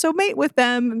attractive, so mate with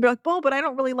them. And be like, well, but I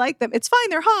don't really like them. It's fine,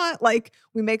 they're hot. Like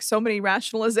we make so many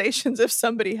rationalizations if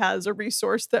somebody has a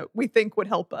resource that we think would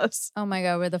help us. Oh my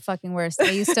God, we're the fucking worst.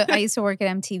 I used to work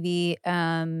at MTV,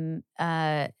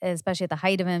 especially at the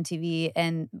height of MTV,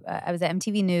 and I was at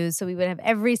MTV News, so we would have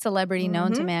every celebrity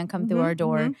known to man come through our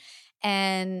door.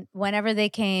 And whenever they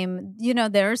came,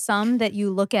 there are some that you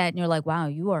look at and you're like, wow,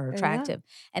 you are attractive.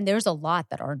 And there's a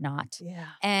lot that are not. Yeah.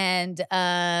 And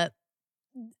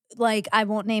like, I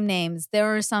won't name names.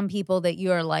 There are some people that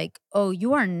you're like, oh,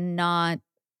 you are not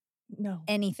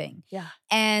anything. Yeah.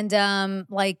 And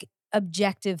like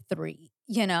objective 3,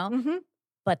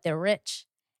 but they're rich.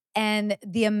 And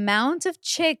the amount of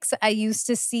chicks I used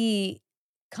to see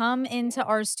come into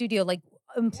our studio, like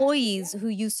employees who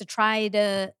used to try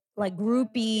to like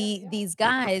groupie these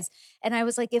guys. And I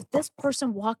was like, if this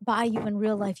person walked by you in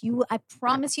real life, I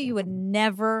promise you would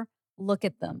never look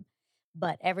at them.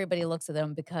 But everybody looks at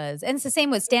them because, and it's the same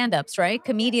with stand-ups, right?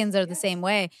 Comedians are the same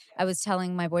way. I was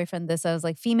telling my boyfriend this. I was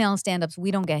like, female stand-ups,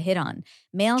 we don't get hit on.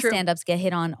 Male stand-ups get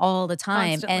hit on all the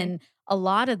time. Constantly. And a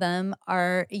lot of them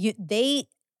they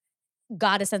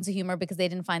got a sense of humor because they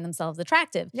didn't find themselves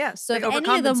attractive. Yes. So if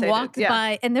any of them walked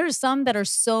by, and there's some that are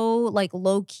so like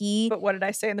low key. But what did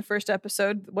I say in the first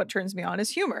episode? What turns me on is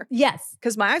humor. Yes.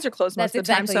 Because my eyes are closed most of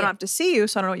the time, so I don't have to see you,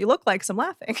 so I don't know what you look like because I'm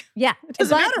laughing. Yeah. It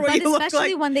doesn't matter what you look like.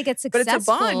 Especially when they get successful. But it's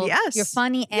a bond, yes. You're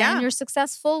funny and you're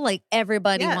successful. Like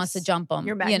everybody wants to jump them.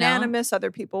 You're magnanimous.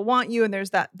 Other people want you. And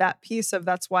there's that piece of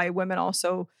that's why women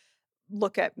also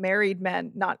look at married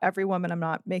men. Not every woman. I'm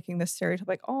not making this stereotype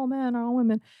like all men are all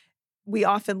women. We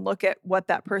often look at what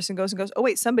that person goes, oh,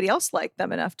 wait, somebody else liked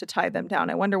them enough to tie them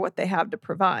down. I wonder what they have to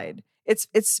provide.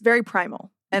 It's very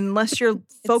primal. Unless you're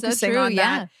focusing on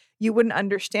that, you wouldn't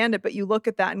understand it. But you look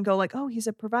at that and go like, oh, he's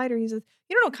a provider. You don't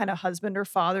know what kind of husband or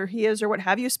father he is or what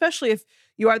have you, especially if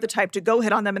you are the type to go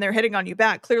hit on them and they're hitting on you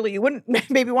back. Clearly, you wouldn't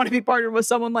maybe want to be partnered with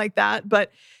someone like that.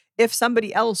 But if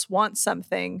somebody else wants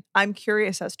something, I'm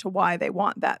curious as to why they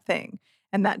want that thing.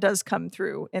 And that does come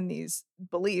through in these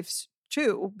beliefs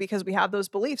too, because we have those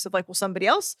beliefs of like, well, somebody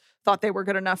else thought they were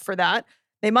good enough for that.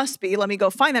 They must be. Let me go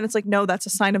find that. It's like, no, that's a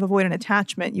sign of avoidant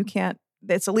attachment. You can't,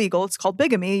 it's illegal. It's called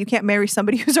bigamy. You can't marry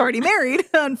somebody who's already married,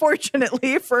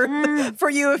 unfortunately, for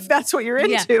you, if that's what you're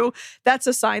into. That's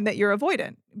a sign that you're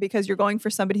avoidant. because you're going for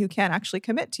somebody who can't actually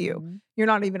commit to you. Mm-hmm. You're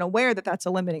not even aware that that's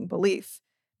a limiting belief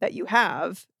that you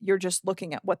have. You're just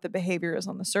looking at what the behavior is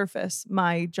on the surface.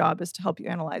 My job is to help you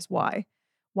analyze why.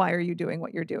 Why are you doing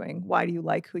what you're doing? Why do you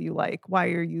like who you like? Why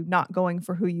are you not going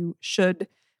for who you should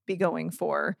be going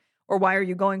for? Or why are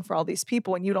you going for all these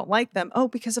people and you don't like them? Oh,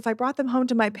 because if I brought them home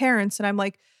to my parents, and I'm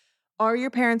like, are your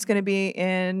parents going to be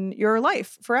in your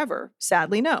life forever?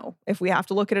 Sadly, no. If we have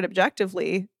to look at it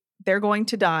objectively, they're going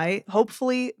to die,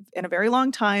 hopefully in a very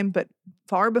long time, but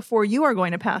far before you are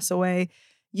going to pass away.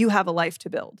 You have a life to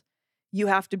build. You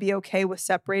have to be okay with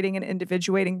separating and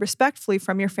individuating respectfully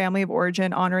from your family of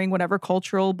origin, honoring whatever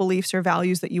cultural beliefs or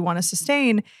values that you want to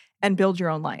sustain, and build your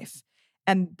own life.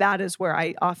 And that is where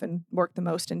I often work the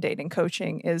most in dating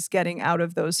coaching, is getting out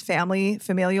of those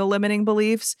familial limiting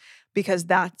beliefs, because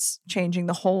that's changing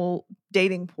the whole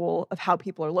dating pool of how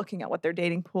people are looking at what their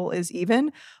dating pool is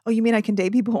even. Oh, you mean I can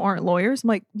date people who aren't lawyers? I'm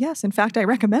like, yes, in fact, I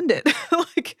recommend it.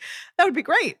 Like, that would be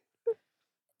great.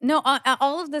 No,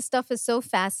 all of this stuff is so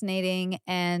fascinating,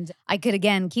 and I could,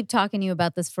 again, keep talking to you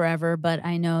about this forever, but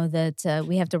I know that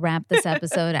we have to wrap this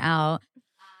episode out.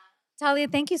 Talia,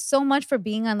 thank you so much for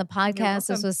being on the podcast.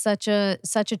 This welcome. was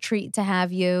such a treat to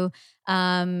have you.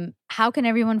 How can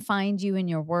everyone find you in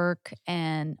your work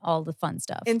and all the fun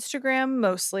stuff? Instagram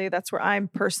mostly. That's where I'm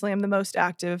personally am the most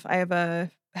active. I have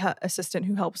a assistant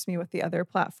who helps me with the other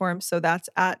platforms. So that's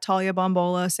at Talia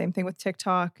Bombola. Same thing with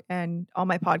TikTok, and all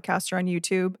my podcasts are on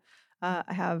YouTube.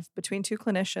 I have Between Two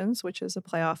Clinicians, which is a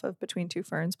playoff of Between Two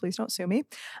Ferns. Please don't sue me.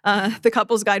 The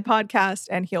Couples Guide podcast,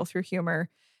 and Heal Through Humor.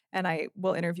 And I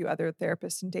will interview other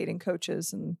therapists and dating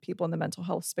coaches and people in the mental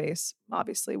health space,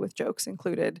 obviously with jokes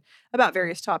included, about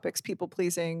various topics: people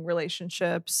pleasing,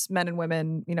 relationships, men and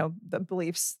women, the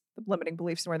beliefs, the limiting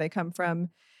beliefs, and where they come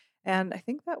from. And I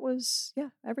think that was,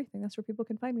 everything. That's where people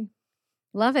can find me.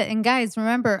 Love it. And guys,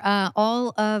 remember,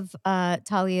 all of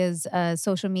Talia's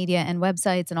social media and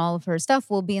websites and all of her stuff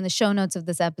will be in the show notes of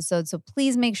this episode. So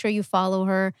please make sure you follow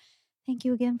her. Thank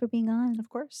you again for being on. Of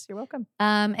course. You're welcome.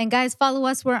 And guys, follow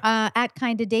us. We're at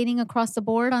Kinda Dating across the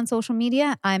board on social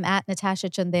media. I'm at Natasha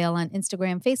Chandale on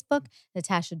Instagram, Facebook,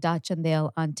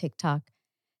 Natasha.Chandale on TikTok.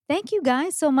 Thank you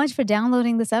guys so much for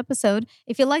downloading this episode.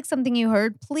 If you like something you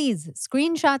heard, please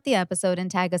screenshot the episode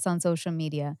and tag us on social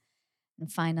media.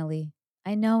 And finally,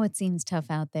 I know it seems tough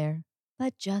out there,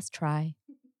 but just try.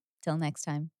 Till next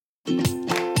time.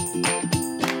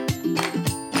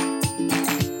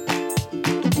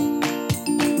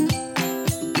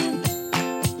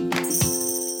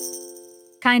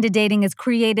 Kinda Dating is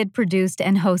created, produced,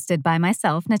 and hosted by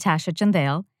myself, Natasha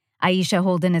Chandale. Aisha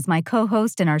Holden is my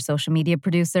co-host and our social media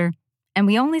producer. And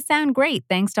we only sound great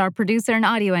thanks to our producer and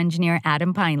audio engineer,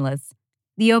 Adam Pineless.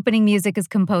 The opening music is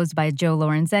composed by Joe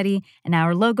Lorenzetti, and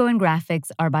our logo and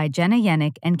graphics are by Jenna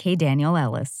Yannick and K. Daniel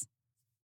Ellis.